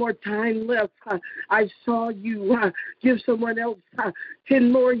was no more time left, I saw you give someone else 10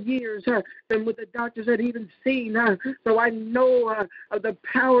 more years than what the doctors had even seen. So I know of the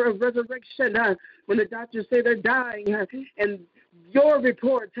power of resurrection when the doctors say they're dying, and your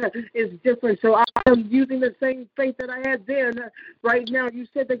report is different. So I am using the same faith that I had then. Right now, you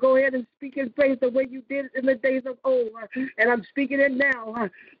said to go ahead and speak in faith the way you did in the days of old. And I'm speaking it now,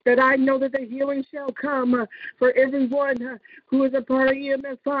 that I know that the healing shall come for everyone who is a part of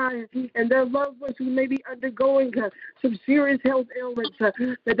EMFI and their loved ones who may be undergoing some serious health ailments, that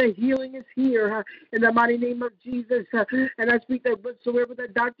the healing is here in the mighty name of Jesus. And I speak that whatsoever the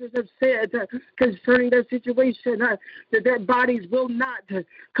doctors have said concerning their situation, that their bodies will not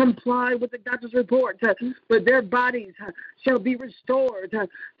comply with the doctor's report, but their bodies shall be restored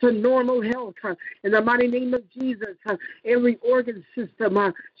to normal health in the mighty name of Jesus. Every organ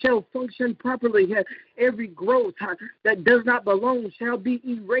system shall function properly. Every growth that does not belong shall be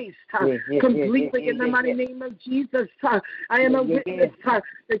erased completely in the mighty name of Jesus. I am a witness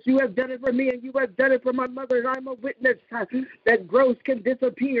that you have done it for me and you have done it for my mother, and I'm a witness that growth can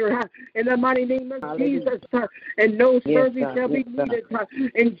disappear in the mighty name of Jesus, and no surgery shall be needed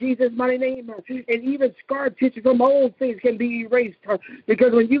in Jesus' mighty name. And even scar tissue from old things can be erased,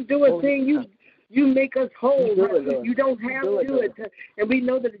 because when you do a thing, you make us whole. You don't have to do it. And we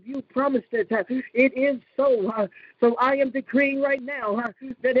know that if you promised it, it is so. So I am decreeing right now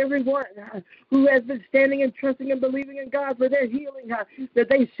that everyone who has been standing and trusting and believing in God for their healing, that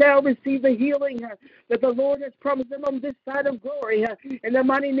they shall receive the healing that the Lord has promised them on this side of glory. In the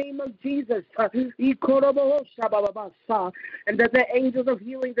mighty name of Jesus. And that the angels of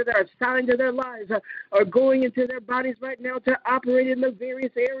healing that are assigned to their lives are going into their bodies right now to operate in the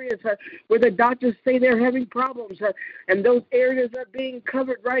various areas where the doctors say they're having problems. And those areas are being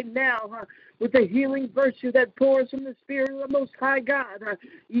covered right now with the healing virtue that pours from the Spirit of the Most High God. That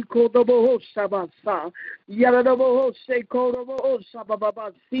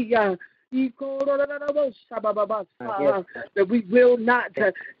we will not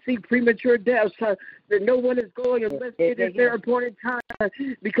see premature deaths, that no one is going unless it is their appointed time,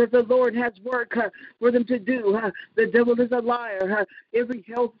 because the Lord has work for them to do. The devil is a liar. Every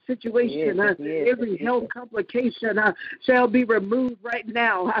health situation, every health complication shall be removed right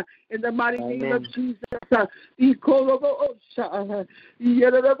now in the mighty name of Jesus.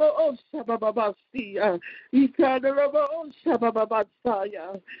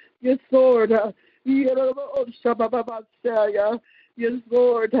 Yes, Lord. Yes,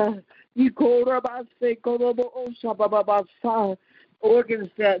 Lord. Organs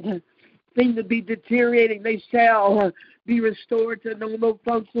that seem to be deteriorating, they shall be restored to normal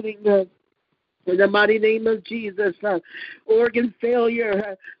functioning. In the mighty name of Jesus, organ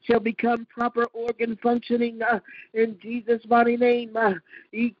failure shall become proper organ functioning in Jesus' mighty name.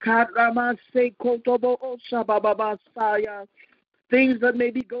 Things that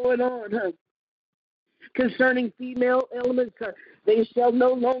may be going on concerning female elements, they shall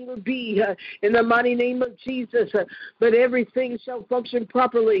no longer be in the mighty name of Jesus, but everything shall function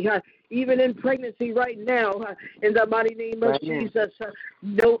properly, even in pregnancy right now, in the mighty name of Jesus.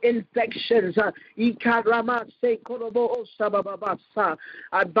 No infections. I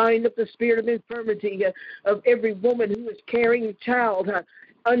bind up the spirit of infirmity of every woman who is carrying a child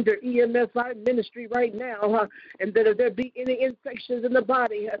under EMFI ministry right now, and that if there be any infections in the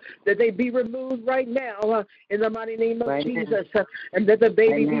body, that they be removed right now in the mighty name of Jesus, and that the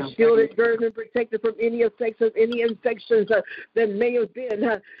baby be shielded, girded, and protected from any effects of any infections that may have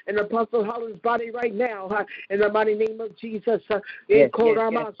been in Apostle Holland's body right now, in the mighty name of Jesus.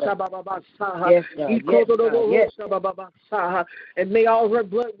 And may all her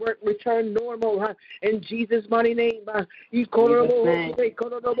blood work return normal in Jesus' mighty name.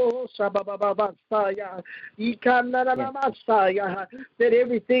 that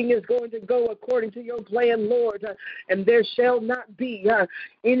everything is going to go according to your plan, Lord, and there shall not be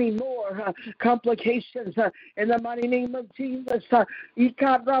any more complications in the mighty name of Jesus.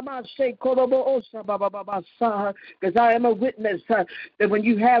 Because I am a witness that when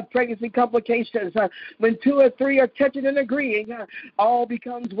you have pregnancy complications, when 2 or 3 are touching and agreeing, all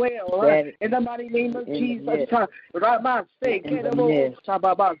becomes well. In the mighty name of Jesus.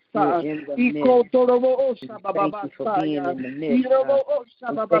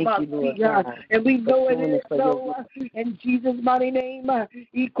 And we know it is so in Jesus' mighty name. That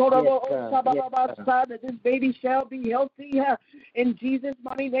this baby shall be healthy in Jesus'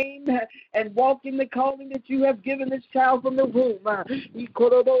 mighty name and walk in the calling that you have given this child from the womb.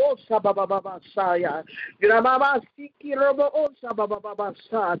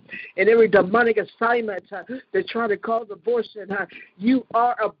 And every demonic assignment to try to cause abortion, you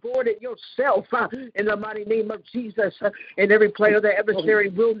are aborted yourself in the mighty name of Jesus. And every plan of the adversary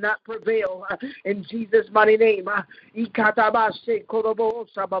will not prevail in Jesus' mighty name.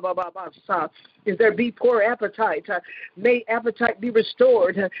 If there be poor appetite, may appetite be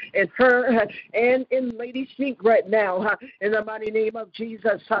restored in her and in Lady Shink right now in the mighty name of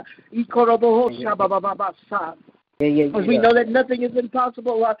Jesus. Because we know that nothing is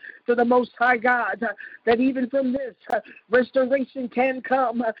impossible to the Most High God, that even from this, restoration can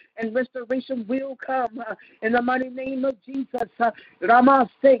come and restoration will come in the mighty name of Jesus.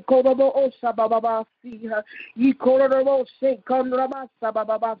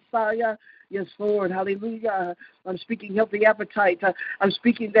 Yes, Lord. Hallelujah. I'm speaking healthy appetite. I'm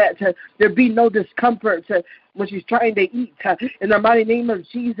speaking that there be no discomfort when she's trying to eat. In the mighty name of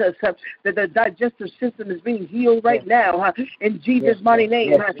Jesus, that the digestive system is being healed right now. In Jesus' mighty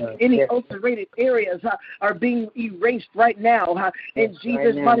name, any ulcerated areas are being erased right now. In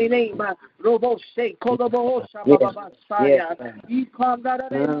Jesus' mighty name.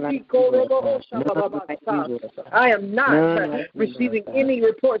 I am not receiving any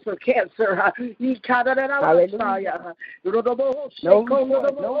reports of cancer.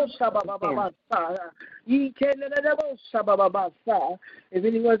 If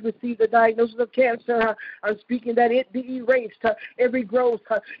anyone's received a diagnosis of cancer, I'm speaking that it be erased. Every growth,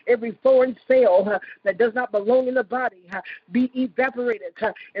 every foreign cell that does not belong in the body be evaporated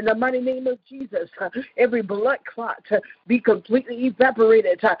in the mighty name of Jesus. Every blood clot be completely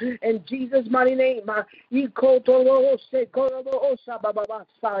evaporated in Jesus' mighty name.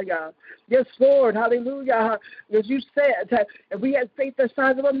 Yes, Lord, hallelujah. As you said, if we had faith the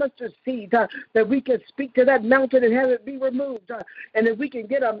size of a mustard seed, that we can speak to that mountain and have it be removed. And if we can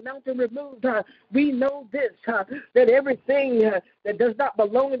get a mountain removed, we know this, that everything that does not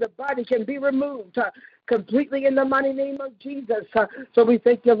belong in the body can be removed completely in the mighty name of Jesus. So we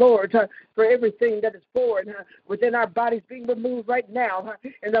thank you, Lord, for everything that is foreign within our bodies being removed right now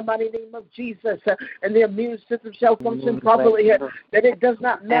in the mighty name of Jesus. And the immune system shall function properly, that it does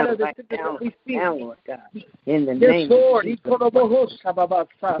not matter the symptoms that we see. In the name Lord, because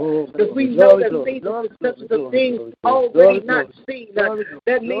we know that faith is the substance of things already not seen.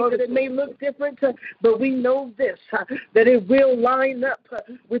 That means that it may look different, but we know this, that it will line up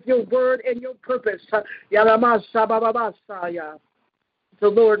with your word and your purpose. So,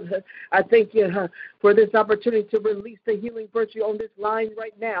 Lord, I thank you for this opportunity to release the healing virtue on this line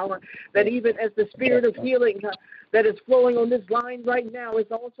right now, that even as the spirit of healing that is flowing on this line right now is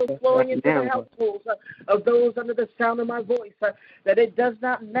also flowing into the households of those under the sound of my voice, that it does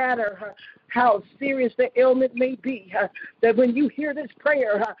not matter how serious the ailment may be, that when you hear this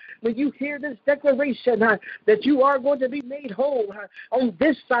prayer, when you hear this declaration, that you are going to be made whole on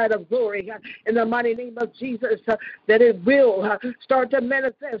this side of glory, in the mighty name of Jesus, that it will start to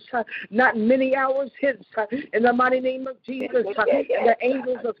manifest not many hours hence, in the mighty name of Jesus, and the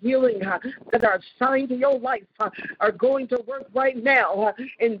angels of healing that are assigned to your life are going to work right now,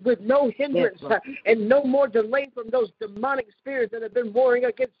 and with no hindrance and no more delay from those demonic spirits that have been warring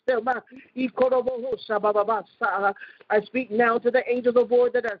against them. I speak now to the angels of war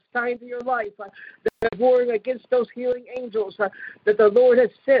that are assigned to your life, that are warring against those healing angels that the Lord has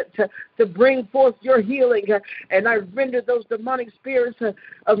sent to bring forth your healing, and I render those demonic spirits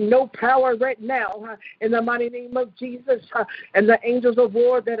of no power right now in the mighty name of Jesus, and the angels of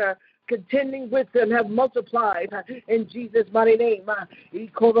war that are contending with them have multiplied in Jesus' mighty name.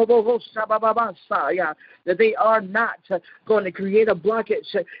 That they are not going to create a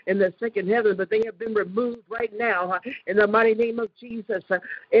blockage in the second heaven, but they have been removed right now in the mighty name of Jesus.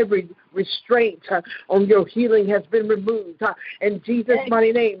 Every restraint on your healing has been removed in Jesus'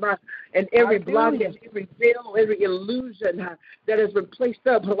 mighty name. and every blockage, every veil, every illusion that has been placed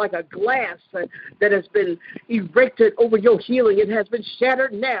up like a glass that has been erected over your healing. It has been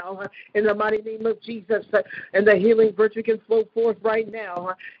shattered now in the mighty name of Jesus, and the healing virtue can flow forth right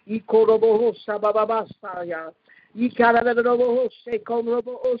now.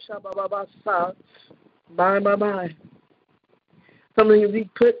 My. Something we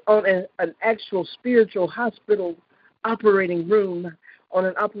put on an actual spiritual hospital operating room, on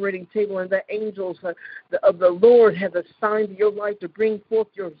an operating table, and the angels of the Lord have assigned your life to bring forth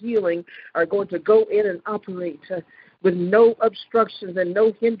your healing are going to go in and operate with no obstructions and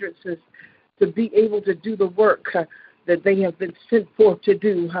no hindrances to be able to do the work that they have been sent forth to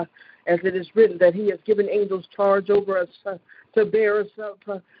do. As it is written that he has given angels charge over us to bear us up.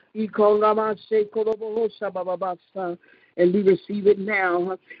 And we receive it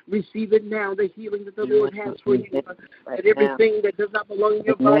now. Receive it now, the healing that the Lord has for you. That everything that does not belong in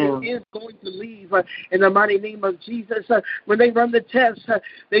your body is going to leave in the mighty name of Jesus. When they run the test,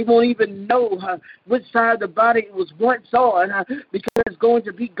 they won't even know which side of the body it was once on because it's going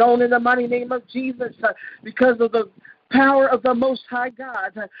to be gone in the mighty name of Jesus because of the power of the Most High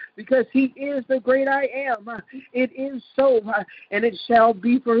God, because he is the great I am. It is so, and it shall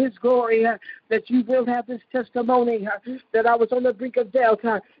be for his glory that you will have this testimony that I was on the brink of death,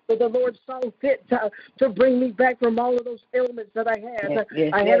 but the Lord saw fit to bring me back from all of those ailments that I had.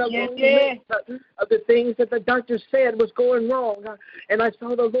 I had a long list of the things that the doctor said was going wrong, and I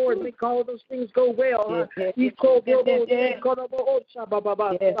saw the Lord make all of those things go well.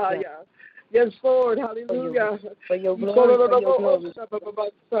 Yes, Lord, hallelujah. For your glory,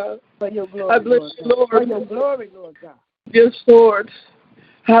 I bless you, Lord. For your glory, Lord God. Yes, Lord.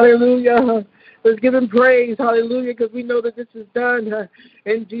 Hallelujah. Let's give him praise, hallelujah, because we know that this is done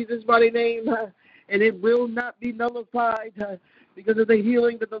in Jesus' mighty name, and it will not be nullified because of the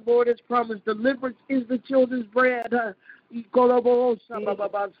healing that the Lord has promised. Deliverance is the children's bread. We thank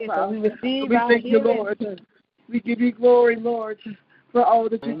you, Lord. We give you glory, Lord, for all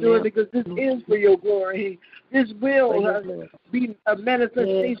that you're doing, because this is for your glory. This will be a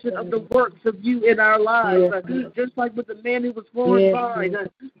manifestation of the works of you in our lives. Just like with the man who was born blind,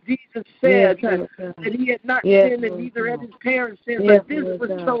 Jesus said that he had not sinned and neither had his parents sinned, but this was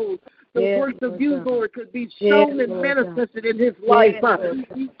so the works of you, Lord, could be shown and manifested in his life.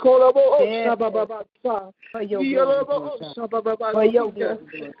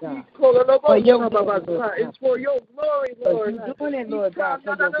 It's for your glory, Lord.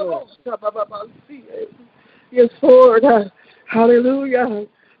 Yes, Lord. Hallelujah.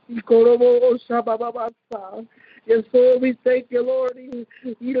 Yes, Lord, we thank you, Lord.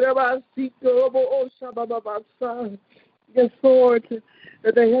 Yes, Lord,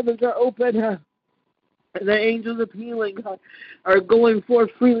 that the heavens are open. The angels of healing are going forth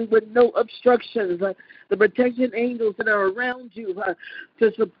freely with no obstructions. The protection angels that are around you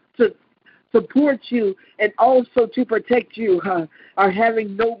to support you and also to protect you are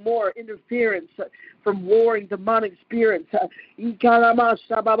having no more interference from warring demonic spirits.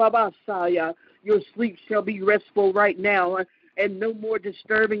 Your sleep shall be restful right now, and no more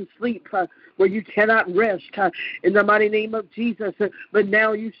disturbing sleep where you cannot rest in the mighty name of Jesus. But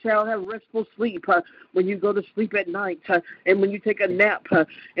now you shall have restful sleep when you go to sleep at night and when you take a nap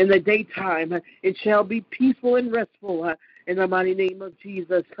in the daytime. It shall be peaceful and restful in the mighty name of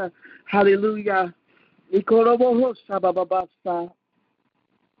Jesus. Hallelujah.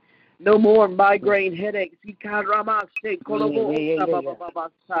 No more migraine headaches.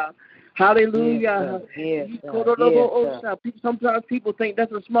 Hallelujah. Sometimes people think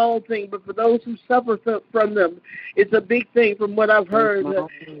that's a small thing, but for those who suffer from them, it's a big thing from what I've heard.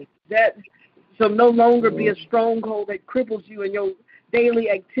 That shall no longer be a stronghold that cripples you in your daily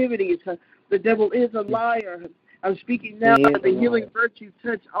activities. The devil is a liar. I'm speaking now that the healing virtue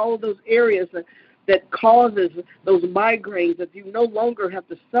touch all of those areas that causes those migraines, that you no longer have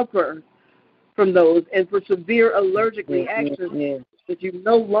to suffer from those, and for severe allergic reactions, that you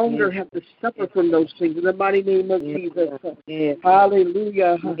no longer have to suffer from those things. In the mighty name of Jesus.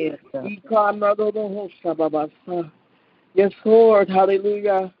 Hallelujah. Yes, Lord.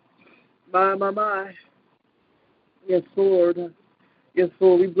 Hallelujah. My. Yes, Lord. Yes,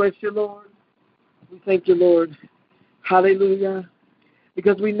 Lord. We bless you, Lord. We thank you, Lord. Hallelujah.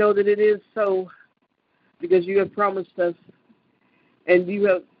 Because we know that it is so. Because you have promised us. And you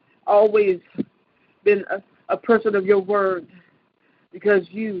have always been a person of your word. Because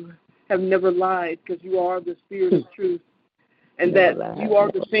you have never lied. Because you are the Spirit of truth. And that you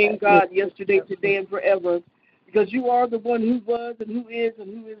are the same God yesterday, today, and forever. Because you are the one who was and who is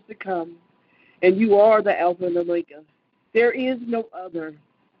to come. And you are the Alpha and Omega. There is no other.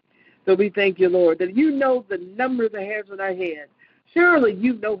 So we thank you, Lord, that you know the number of the hairs on our head. Surely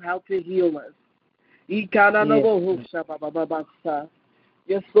you know how to heal us. Yes,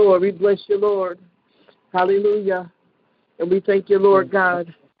 Lord, we bless you, Lord. Hallelujah. And we thank you, Lord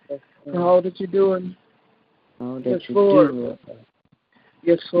God, for all that you're doing. All that Yes, you Lord. do, Lord God.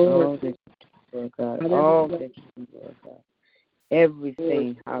 Yes, Lord. All that you do, Lord God. Hallelujah. All that you do, Lord God.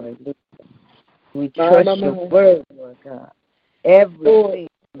 Everything, hallelujah. We trust your word, Lord God. Everything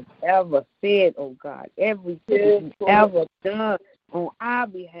you've ever said, oh God. Everything you've ever done on our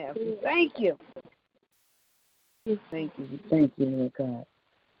behalf. We thank you. Thank you. Thank you, Lord God.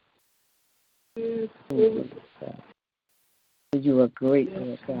 Thank you, Lord God. You are great,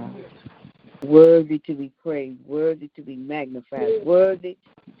 Lord God. Worthy to be praised, worthy to be magnified, worthy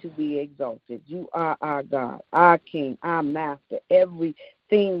to be exalted. You are our God, our King, our Master.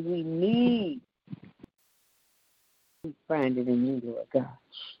 Everything we need, we find it in you, Lord God.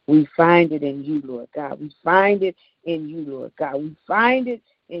 We find it in you, Lord God. We find it in you, Lord God. We find it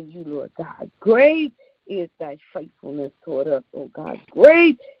in you, Lord God. Great is thy faithfulness toward us, oh God.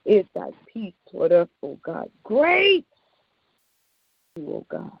 Great is thy peace toward us, oh God. Great, oh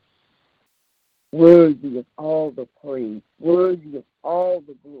God. Worthy of all the praise, worthy of all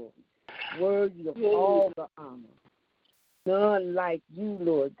the glory, worthy of all the honor. None like you,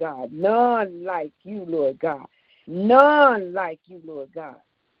 Lord God. None like you, Lord God. None like you, Lord God.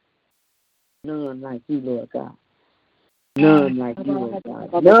 None like you, Lord God. None like you, oh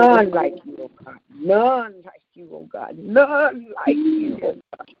God. None like you, oh God. None like you, oh God. None like you, oh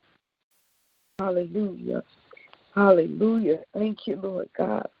God. Hallelujah. Hallelujah. Thank you, Lord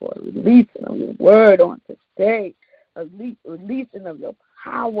God, for releasing of your word on today, releasing of your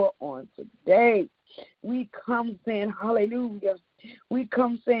power on today. We come saying hallelujah. We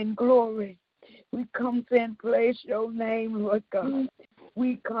come saying glory. We come saying praise your name, Lord God.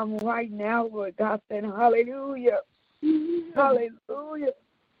 We come right now, Lord God, saying hallelujah. Hallelujah.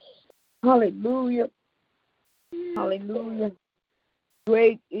 Hallelujah. Hallelujah.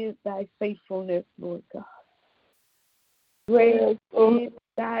 Great is thy faithfulness, Lord God. Great is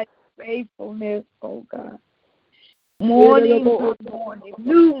thy faithfulness, oh God. Morning by morning,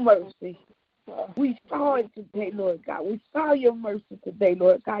 new mercy. We saw it today, Lord God. We saw your mercy today,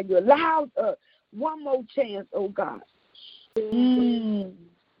 Lord God. You allowed us one more chance, oh God.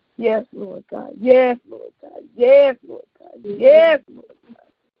 Yes, Lord God. Yes, Lord God. Yes, Lord God. Yes, Lord God.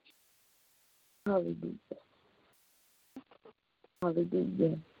 Hallelujah.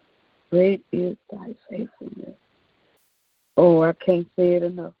 Hallelujah. Great is thy faithfulness. Oh, I can't say it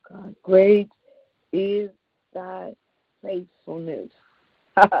enough, God. Great is thy faithfulness.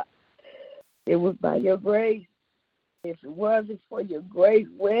 It was by your grace. If it wasn't for your grace,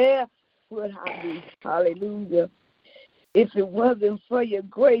 where would I be? Hallelujah. If it wasn't for your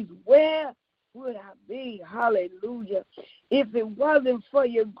grace, where would I be? Hallelujah. If it wasn't for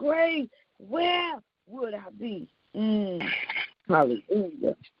your grace, where would I be?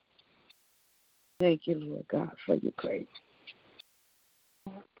 Hallelujah. Thank you, Lord God, for your grace.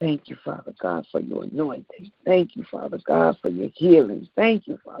 Thank you, Father God, for your anointing. Thank you, Father God, for your healing. Thank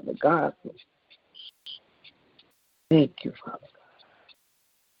you, Father God. Thank you, Father God.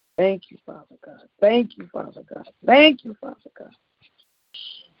 Thank you, Father God. Thank you, Father God. Thank you, Father God.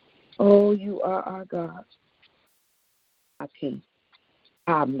 Oh, you are our God, our King,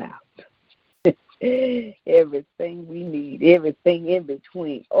 our mouth. Everything we need, everything in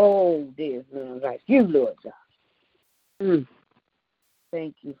between. Oh, there's none like you, Lord God.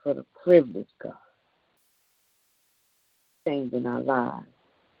 Thank you for the privilege, God, changing our lives.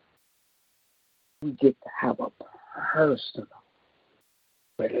 We get to have a personal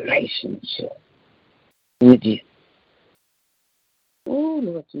relationship with you. Oh,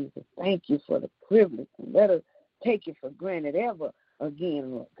 Lord Jesus, thank you for the privilege. And let us take it for granted ever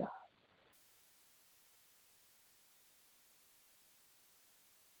again, Lord God.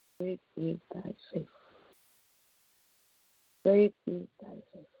 Great is thy faithfulness. Great is thy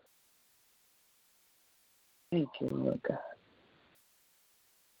faithfulness. Thank you, Lord God.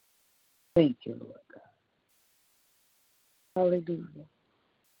 Thank you, Lord God. Hallelujah.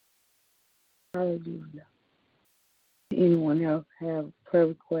 Hallelujah. Anyone else have prayer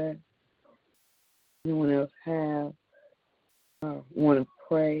requests? Anyone else have want to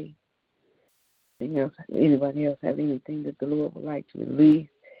pray? Anybody else have anything that the Lord would like to release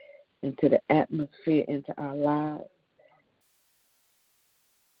into the atmosphere, into our lives?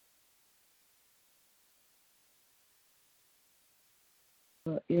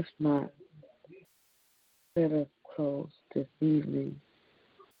 Well, if not, let us close this evening.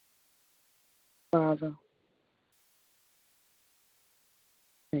 Father,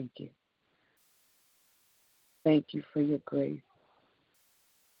 Thank you. Thank you for your grace.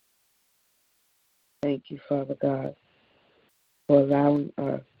 Thank you, Father God, for allowing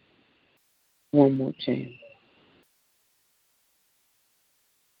us one more chance.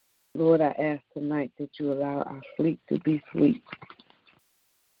 Lord, I ask tonight that you allow our sleep to be sweet.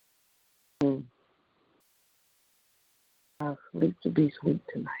 Our sleep to be sweet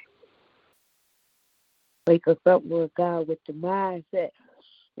tonight. Wake us up, Lord God, with the mindset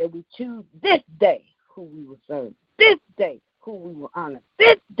that we choose this day who we will serve, this day who we will honor,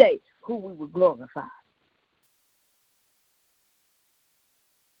 this day who we will glorify.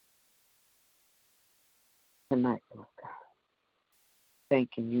 Tonight, Lord God,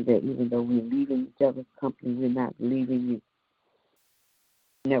 thanking you that even though we're leaving each other's company, we're not leaving you,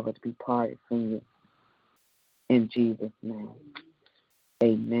 never to be parted from you. In Jesus' name,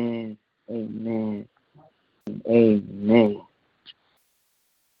 amen, amen, and amen.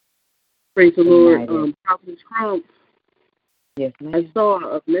 Praise the Lord. Prophet Crump. Yes, ma'am. I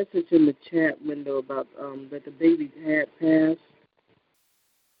saw a message in the chat window about that the baby had passed.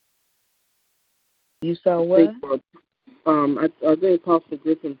 You saw what? I think Apostle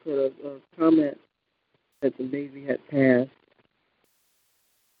Griffin put a comment that the baby had passed.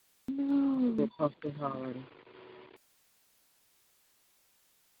 No. Apostle Holland.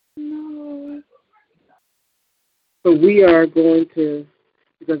 No. So we are going to,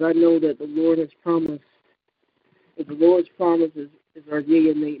 because I know that the Lord has promised, that the Lord's promise is our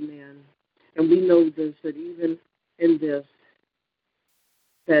yea and amen. And we know this, that even in this,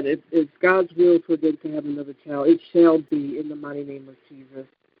 that if it's God's will for them to have another child, it shall be in the mighty name of Jesus.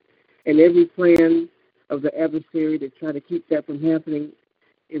 And every plan of the adversary to try to keep that from happening,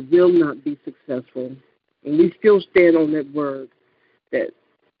 it will not be successful. And we still stand on that word, that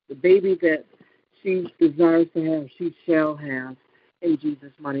the baby that she desires to have, she shall have, in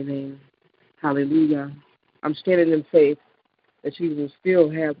Jesus' mighty name. Hallelujah. I'm standing in faith that she will still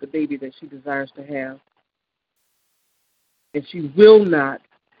have the baby that she desires to have. And she will not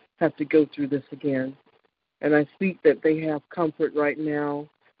have to go through this again. And I speak that they have comfort right now,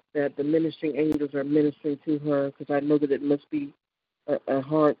 that the ministering angels are ministering to her, because I know that it must be a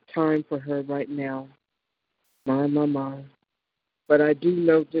hard time for her right now. My. But I do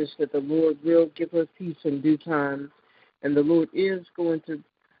know this, that the Lord will give her peace in due time, and the Lord is going to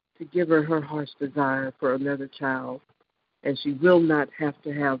give her her heart's desire for another child, and she will not have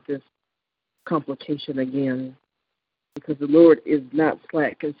to have this complication again, because the Lord is not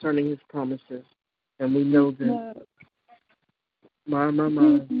slack concerning his promises, and we know this. My.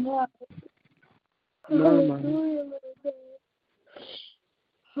 Hallelujah.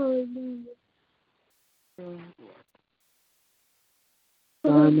 Hallelujah.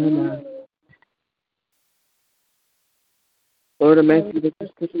 My. Lord, I'm asking you to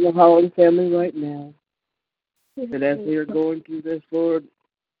just put in the Holland family right now, that as they are going through this, Lord,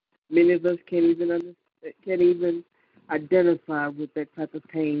 many of us can't even identify with that type of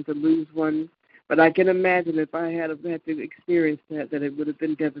pain to lose one. But I can imagine if I had to experience that it would have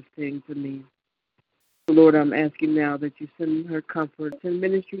been devastating to me. So Lord, I'm asking now that you send her comfort, send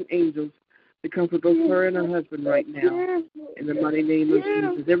ministering angels to comfort both her and her husband right now. In the mighty name of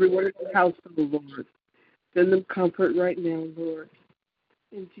Jesus. Everyone in the household, Lord, send them comfort right now, Lord.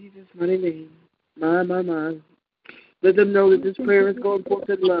 In Jesus' mighty name. My. Let them know that this prayer is going forth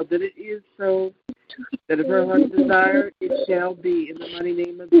in love, that it is so, that if her heart's desire, it shall be in the mighty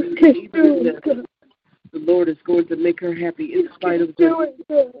name of Jesus. Even in this, the Lord is going to make her happy in spite of this.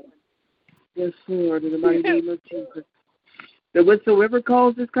 Yes, Lord, in the mighty name of Jesus. That whatsoever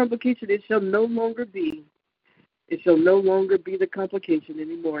caused this complication, it shall no longer be. It shall no longer be the complication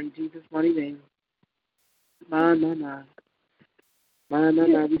anymore in Jesus' mighty name. My.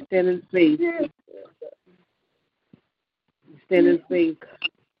 We stand in faith. We stand in faith.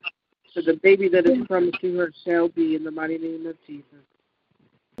 So the baby that is promised to her shall be in the mighty name of Jesus.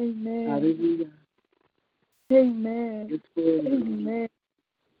 Amen. Hallelujah. Amen. Yes, Lord. Amen.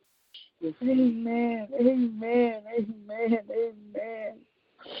 Yes, Amen. Amen. Amen. Amen.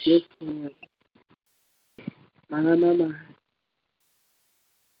 Yes, Lord. My.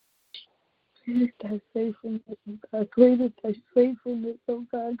 Great is thy faithfulness, oh God. Great is thy faithfulness, oh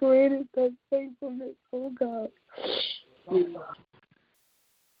God. Great is thy faithfulness, oh God.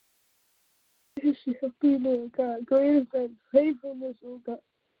 It shall be, Lord God. Great is thy faithfulness, oh God.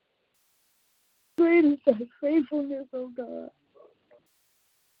 Great is thy faithfulness, oh God.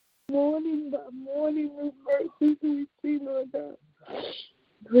 Morning by morning, new mercies we see, Lord God.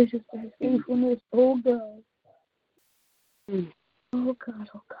 Great is thy faithfulness, oh God. Oh God, oh God,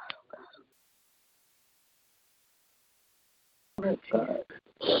 oh God. Oh God.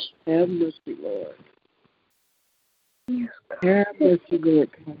 Have mercy, Lord. Yes, Have mercy, Lord.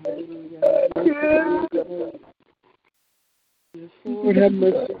 Hallelujah. Mercy, Lord. Yes, Lord, have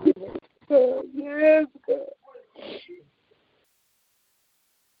mercy, Lord. Yes, God.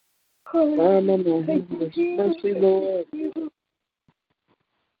 Mercy, Lord.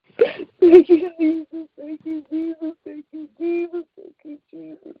 Thank you, Jesus. Thank you, Jesus. Thank you, Jesus. Thank you,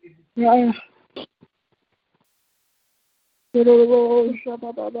 Jesus. Yeah. Yes,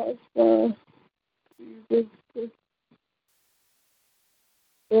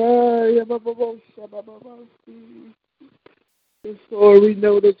 Lord, we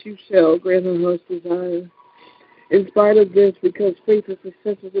know that you shall grant our heart's desire. In spite of this, because faith is the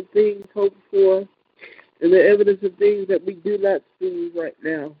substance of things hoped for and the evidence of things that we do not see right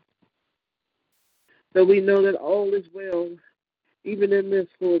now. So we know that all is well. Even in this,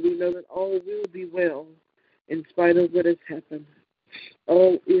 Lord, we know that all will be well in spite of what has happened.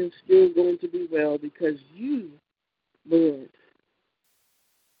 All is still going to be well because you, Lord,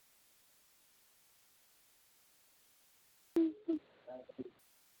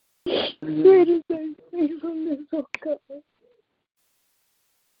 Greater faithfulness, oh God.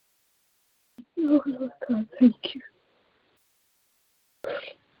 Oh, Lord God, thank you.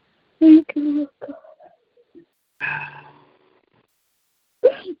 Thank you, Lord God.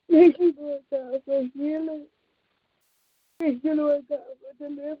 Thank you, Lord God, for healing. Thank you, Lord God, for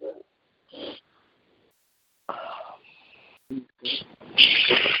deliverance.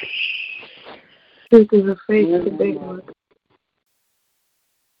 Strengthen her faith today, Lord God.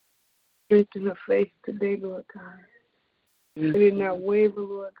 Strengthen her faith today, Lord God. Let it not waver,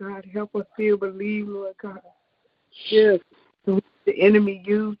 Lord God. Help us still believe, Lord God. yes, The enemy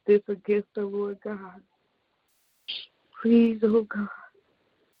used this against her, Lord God. Please, oh God.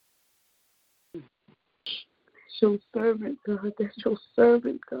 That's your servant, God. That's your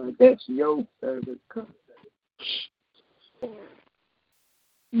servant, God. That's your servant, God.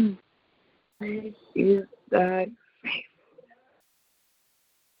 Faith is thy faith.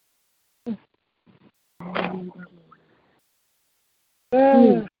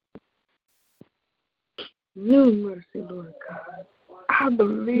 New mercy, Lord God. I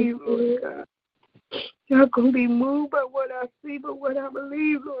believe, Lord God. You're going to be moved by what I see, but what I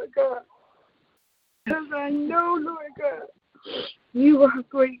believe, Lord God. Because I know, Lord God, you are a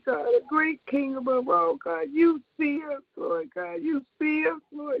great God, a great King above all, God. You see us, Lord God. You see us,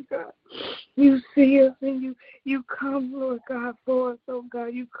 Lord God. You see us and you come, Lord God, for us, oh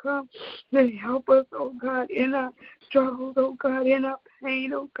God. You come and help us, oh God, in our struggles, oh God, in our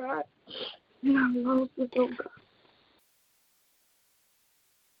pain, oh God, in our losses, oh God.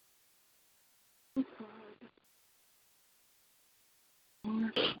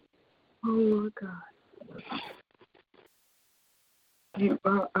 Oh, Lord God. You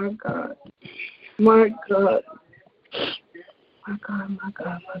are our God. My God. My God, my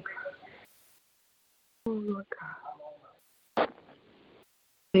God, my God. Oh, Lord God.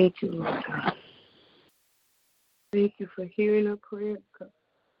 Thank you, Lord God. Thank you for hearing our prayers, God.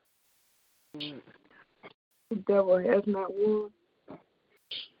 The devil has not won.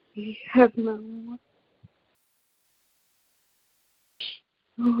 He has not won.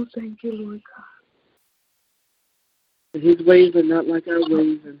 Oh, thank you, Lord God. his ways are not like our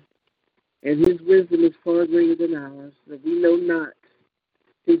ways, and his wisdom is far greater than ours. That we know not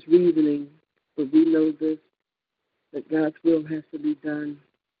his reasoning, but we know this, that God's will has to be done.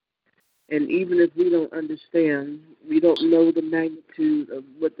 And even if we don't understand, we don't know the magnitude of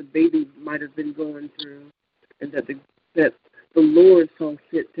what the baby might have been going through, and that the Lord saw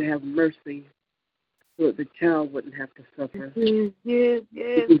fit to have mercy so that the child wouldn't have to suffer. Yes.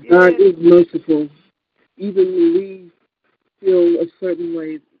 Because God is merciful. Even when we feel a certain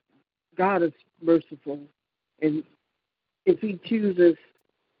way, God is merciful. And if he chooses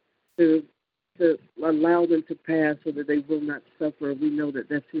to allow them to pass so that they will not suffer, we know that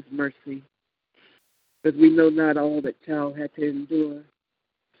that's his mercy. But we know not all that child had to endure.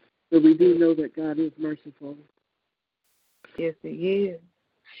 But we do know that God is merciful. Yes, he is.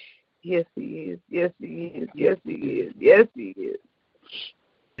 Yes, he is. Yes, he is. Yes, he is. Yes, he is.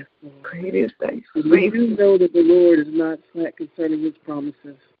 Yes, Lord. Great is thy We faith. do know that the Lord is not slack concerning his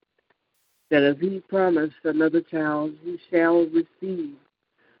promises. That if he promised another child, he shall receive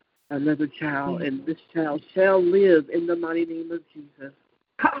another child, and this child shall live in the mighty name of Jesus.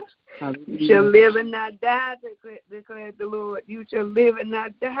 You shall live and not die, declares the Lord. You shall live and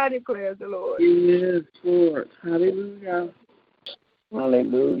not die, declares the Lord. Yes, Lord. Hallelujah.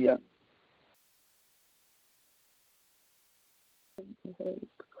 Hallelujah.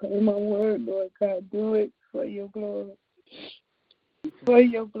 Claim my word, Lord God. Do it for your glory. For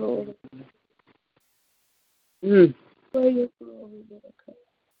your glory. For your glory, Lord God.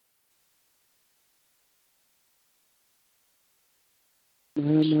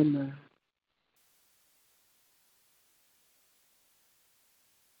 My.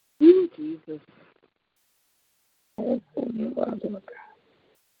 Jesus. Oh, you are, Lord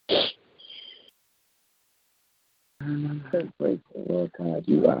God. So grateful, Lord God,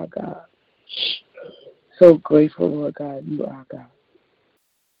 you are God. So grateful, Lord God, you are God.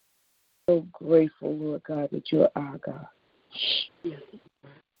 So grateful, Lord God, that you are our God. Yes.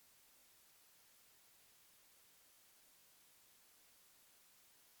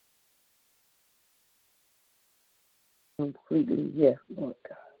 Completely, yes, Lord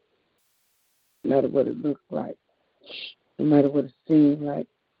God. No matter what it looks like, no matter what it seems like,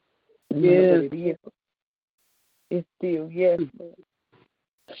 no matter what it is, it's still yes, Lord.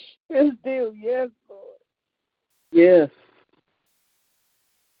 It's still yes, Lord. Yes.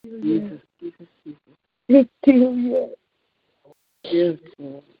 Jesus, Jesus. it's still yes. Yes,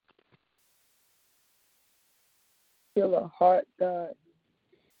 Lord. Heal a heart, God.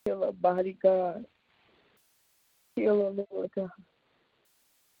 Heal a body, God. Heal a Lord God.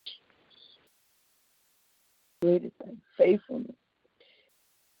 Greatest and faithfulness.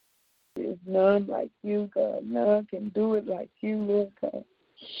 There's none like you, God. None can do it like you, Lord God.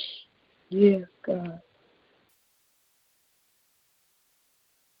 Yes, God.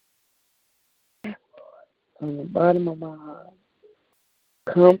 Yes, Lord. From the bottom of my heart.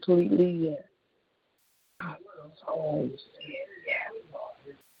 Completely yes. My soul says yes,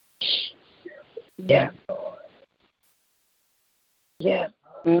 Lord. Yes, Lord. Yes.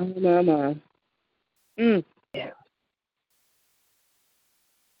 My. Yes.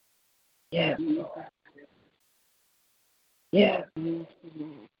 Yes, Lord. Yes.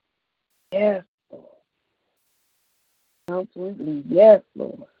 Yes, Lord. Completely yes,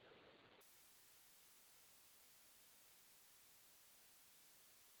 Lord.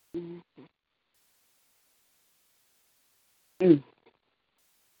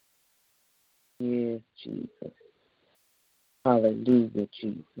 Yes, Jesus. Hallelujah,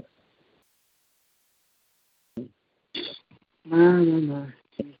 Jesus. My.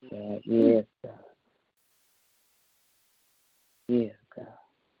 God, yes, God. Yes, God.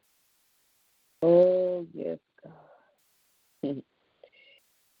 Oh, yes, God.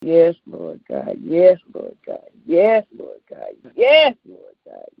 Yes, Lord God. Yes, Lord God. Yes, Lord God. Yes, Lord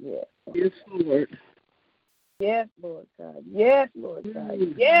God. Yes. Yes, Lord. Yes, Lord God. Yes, Lord God.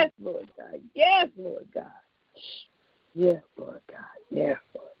 Yes, Lord God. Yes, Lord God. Yes, Lord God. Yes,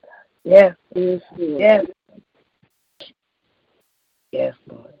 Lord God. Yes. Yes, Lord. Yes. Yes,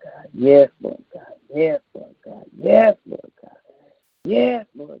 Lord God. Yes, Lord God. Yes, Lord God. Yes, Lord God. Yes,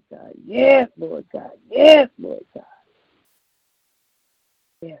 Lord God. Yes, Lord God. Yes, Lord God.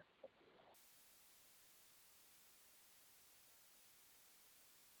 Yes.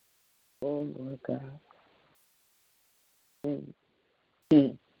 Oh, Lord God.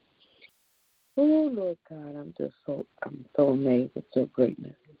 Mm. Oh, Lord God, I'm so amazed at your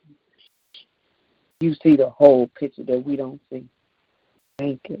greatness. You see the whole picture that we don't see.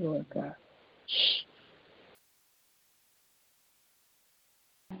 Thank you, Lord God.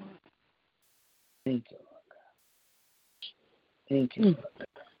 Thank you, Lord God. Thank you, Lord God.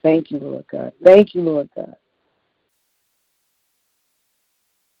 Thank you, Lord God. Thank you, Lord God.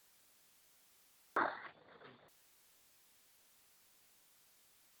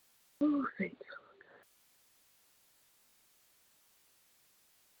 Oh, thank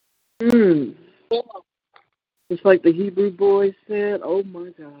Mm. It's like the Hebrew boy said, oh my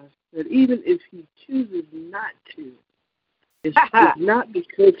gosh, that even if he chooses not to, it's not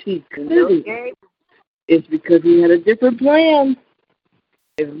because he couldn't. Okay. It's because he had a different plan.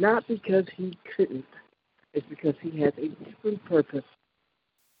 It's not because he couldn't. It's because he has a different purpose.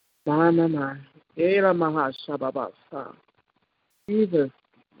 My. Jesus.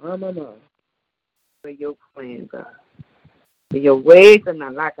 My. For your plan, God. For your ways are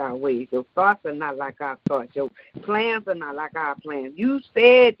not like our ways. Your thoughts are not like our thoughts. Your plans are not like our plans. You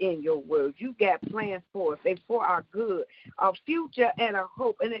said in your words, you got plans for us. They for our good, our future, and our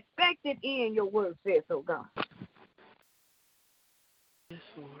hope. And expected in your word says so, God. Yes,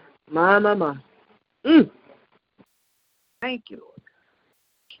 Lord. My. Thank you, Lord God.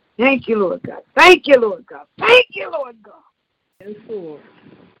 Thank you, Lord God. Thank you, Lord God. Thank you, Lord God. Yes, Lord.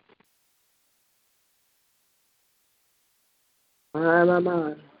 My.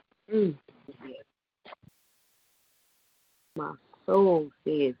 My soul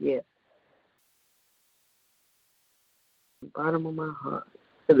says yes. The bottom of my heart,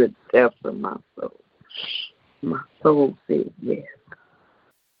 to the depths of my soul. My soul says yes.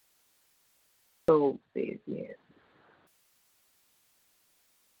 soul says yes.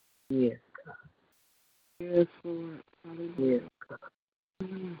 Yes, God. Yes, Lord. Hallelujah.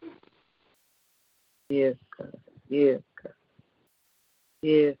 Yes, God. Yes, God.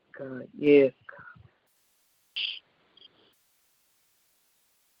 Yes, God. Yes, God. Yes, God.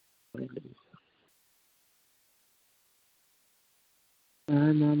 Hallelujah.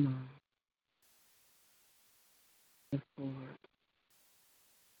 My. Yes, Lord.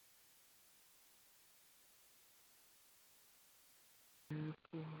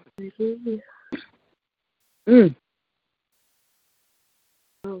 Hallelujah. Mm.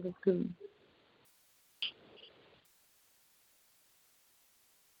 Hallelujah.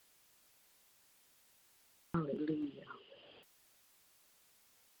 Hallelujah.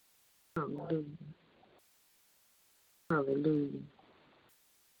 Hallelujah. Hallelujah.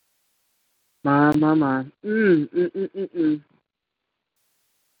 My.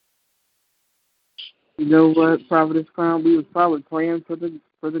 You know what, Providence Crown? We was probably praying for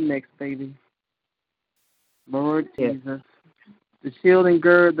the next baby. Lord Jesus. The shield and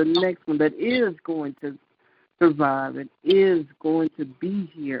gird the next one that is going to survive and is going to be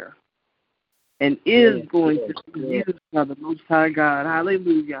here and is going to be used by the Most High God.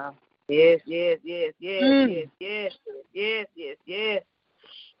 Hallelujah. Yes.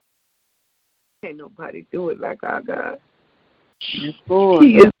 Can't nobody do it like our God. Yes, Lord.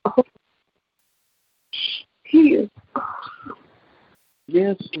 He is awesome. He is awesome.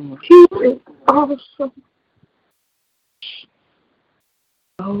 Yes, Lord. He is awesome.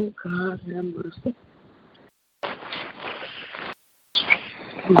 Oh, God, have mercy.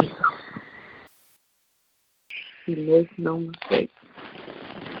 He makes no mistake.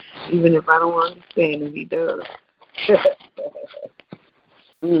 Even if I don't understand it, he does.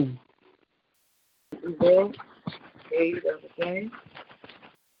 Then, the other day,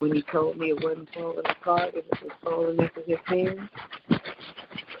 when he told me it wasn't falling apart, it was just falling into his hands,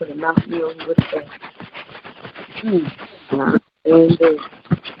 could have knocked me over with that. And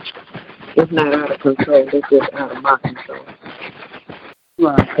it's not out of control, it's just out of my control.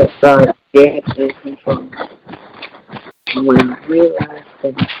 Right. Because God is in control. When I realized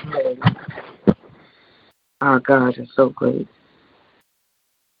that our God is so great.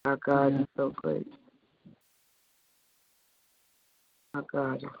 Our God is so great. Our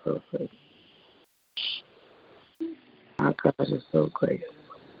God is so great. Our God is so great.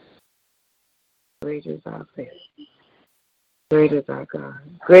 Great is our faith. Great is our God.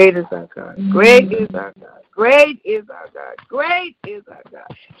 Great is our God. Great is our God. Great is our God. Great is our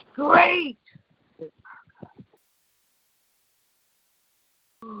God. Great is our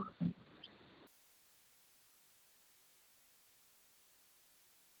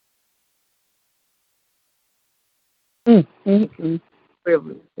God.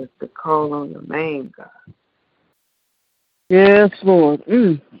 Privilege is to call on your name, God. Yes, Lord.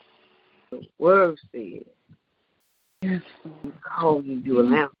 The word says, Yes, we call you, you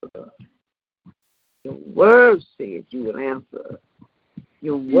will answer us. Your word says you will answer us.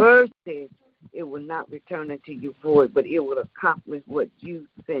 Your word says it will not return unto you void, but it will accomplish what you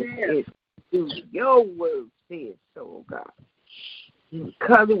sent it to do. Your word says so, oh God.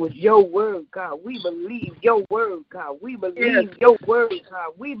 Because it was your word, God. We believe your word, God. We believe your word,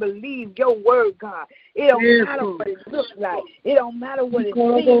 God. We believe your word, God. It don't matter what it looks like. It don't matter what it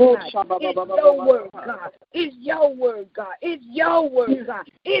seems like. It's your word, God. It's your word, God. It's your word, God.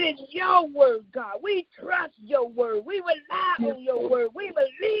 It is your word, God. We trust your word. We rely on your word. We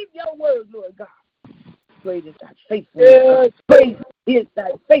believe your word, Lord God. Great is thy faithfulness, God. Great is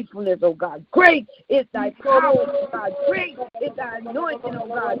thy faithfulness, oh God. Great is thy power, oh God. Great is thy anointing, oh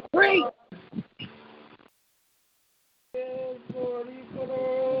God. Great. Yes, Lord.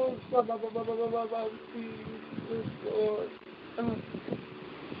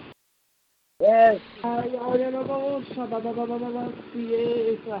 Yes.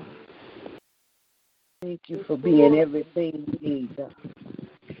 Thank you for being everything we need, God.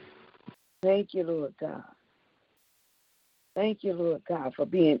 Thank you, Lord God. Thank you, Lord God, for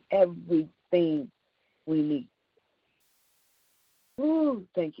being everything we need. Ooh,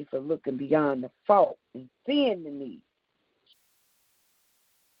 thank you for looking beyond the fault and seeing the need.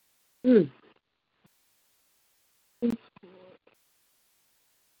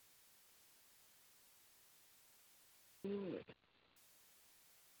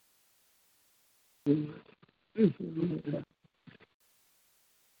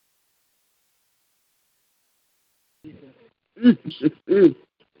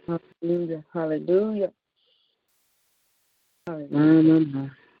 Hallelujah. Hallelujah.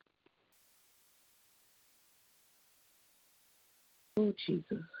 Hallelujah. Oh,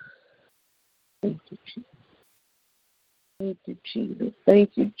 Jesus. Thank you, Jesus. Thank you, Jesus. Thank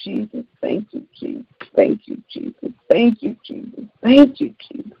you, Jesus. Thank you, Jesus. Thank you, Jesus. Thank you, Jesus. Thank you,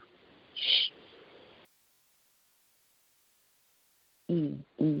 Jesus.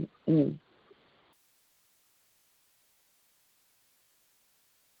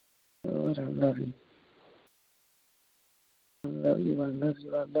 Lord, I love you. I love you. I love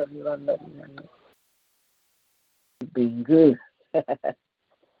you. I love you. I love you. I love you. You've been good. I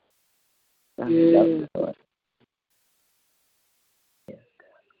love you, Lord. Yes,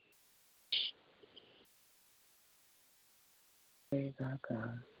 God. Praise our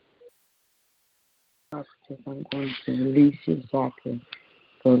God. Prophetess, I'm going to release you so I can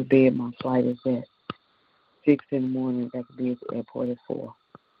go to bed. My flight is at 6 in the morning. I have to be at the airport at 4.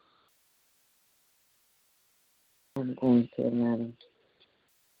 I'm going to Atlanta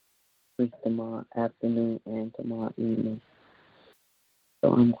tomorrow afternoon and tomorrow evening.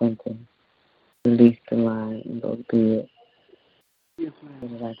 So I'm going to release the line and go to bed. Yes, so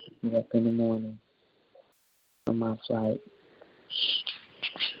that I can get up in the morning on my flight.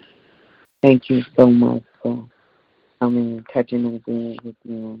 Thank you so much for coming and touching and agreeing with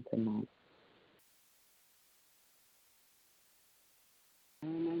me on tonight.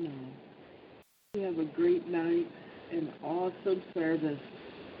 No. You have a great night and awesome service.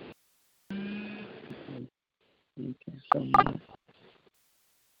 Thank you so much.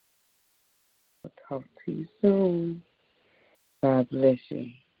 I'll talk to you soon. God bless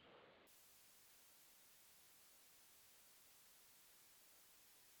you.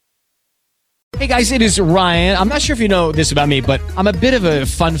 Hey guys, it is Ryan. I'm not sure if you know this about me, but I'm a bit of a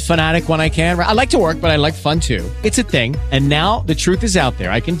fun fanatic when I can. I like to work, but I like fun too. It's a thing. And now the truth is out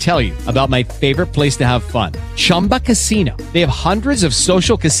there. I can tell you about my favorite place to have fun. Chumba Casino. They have hundreds of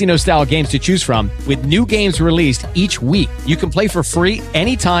social casino style games to choose from with new games released each week. You can play for free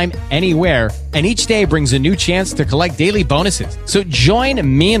anytime, anywhere. And each day brings a new chance to collect daily bonuses. So join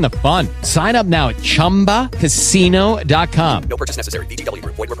me in the fun. Sign up now at ChumbaCasino.com. No purchase necessary. VGW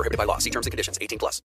Group. Void where prohibited by law. See terms and conditions. 18+.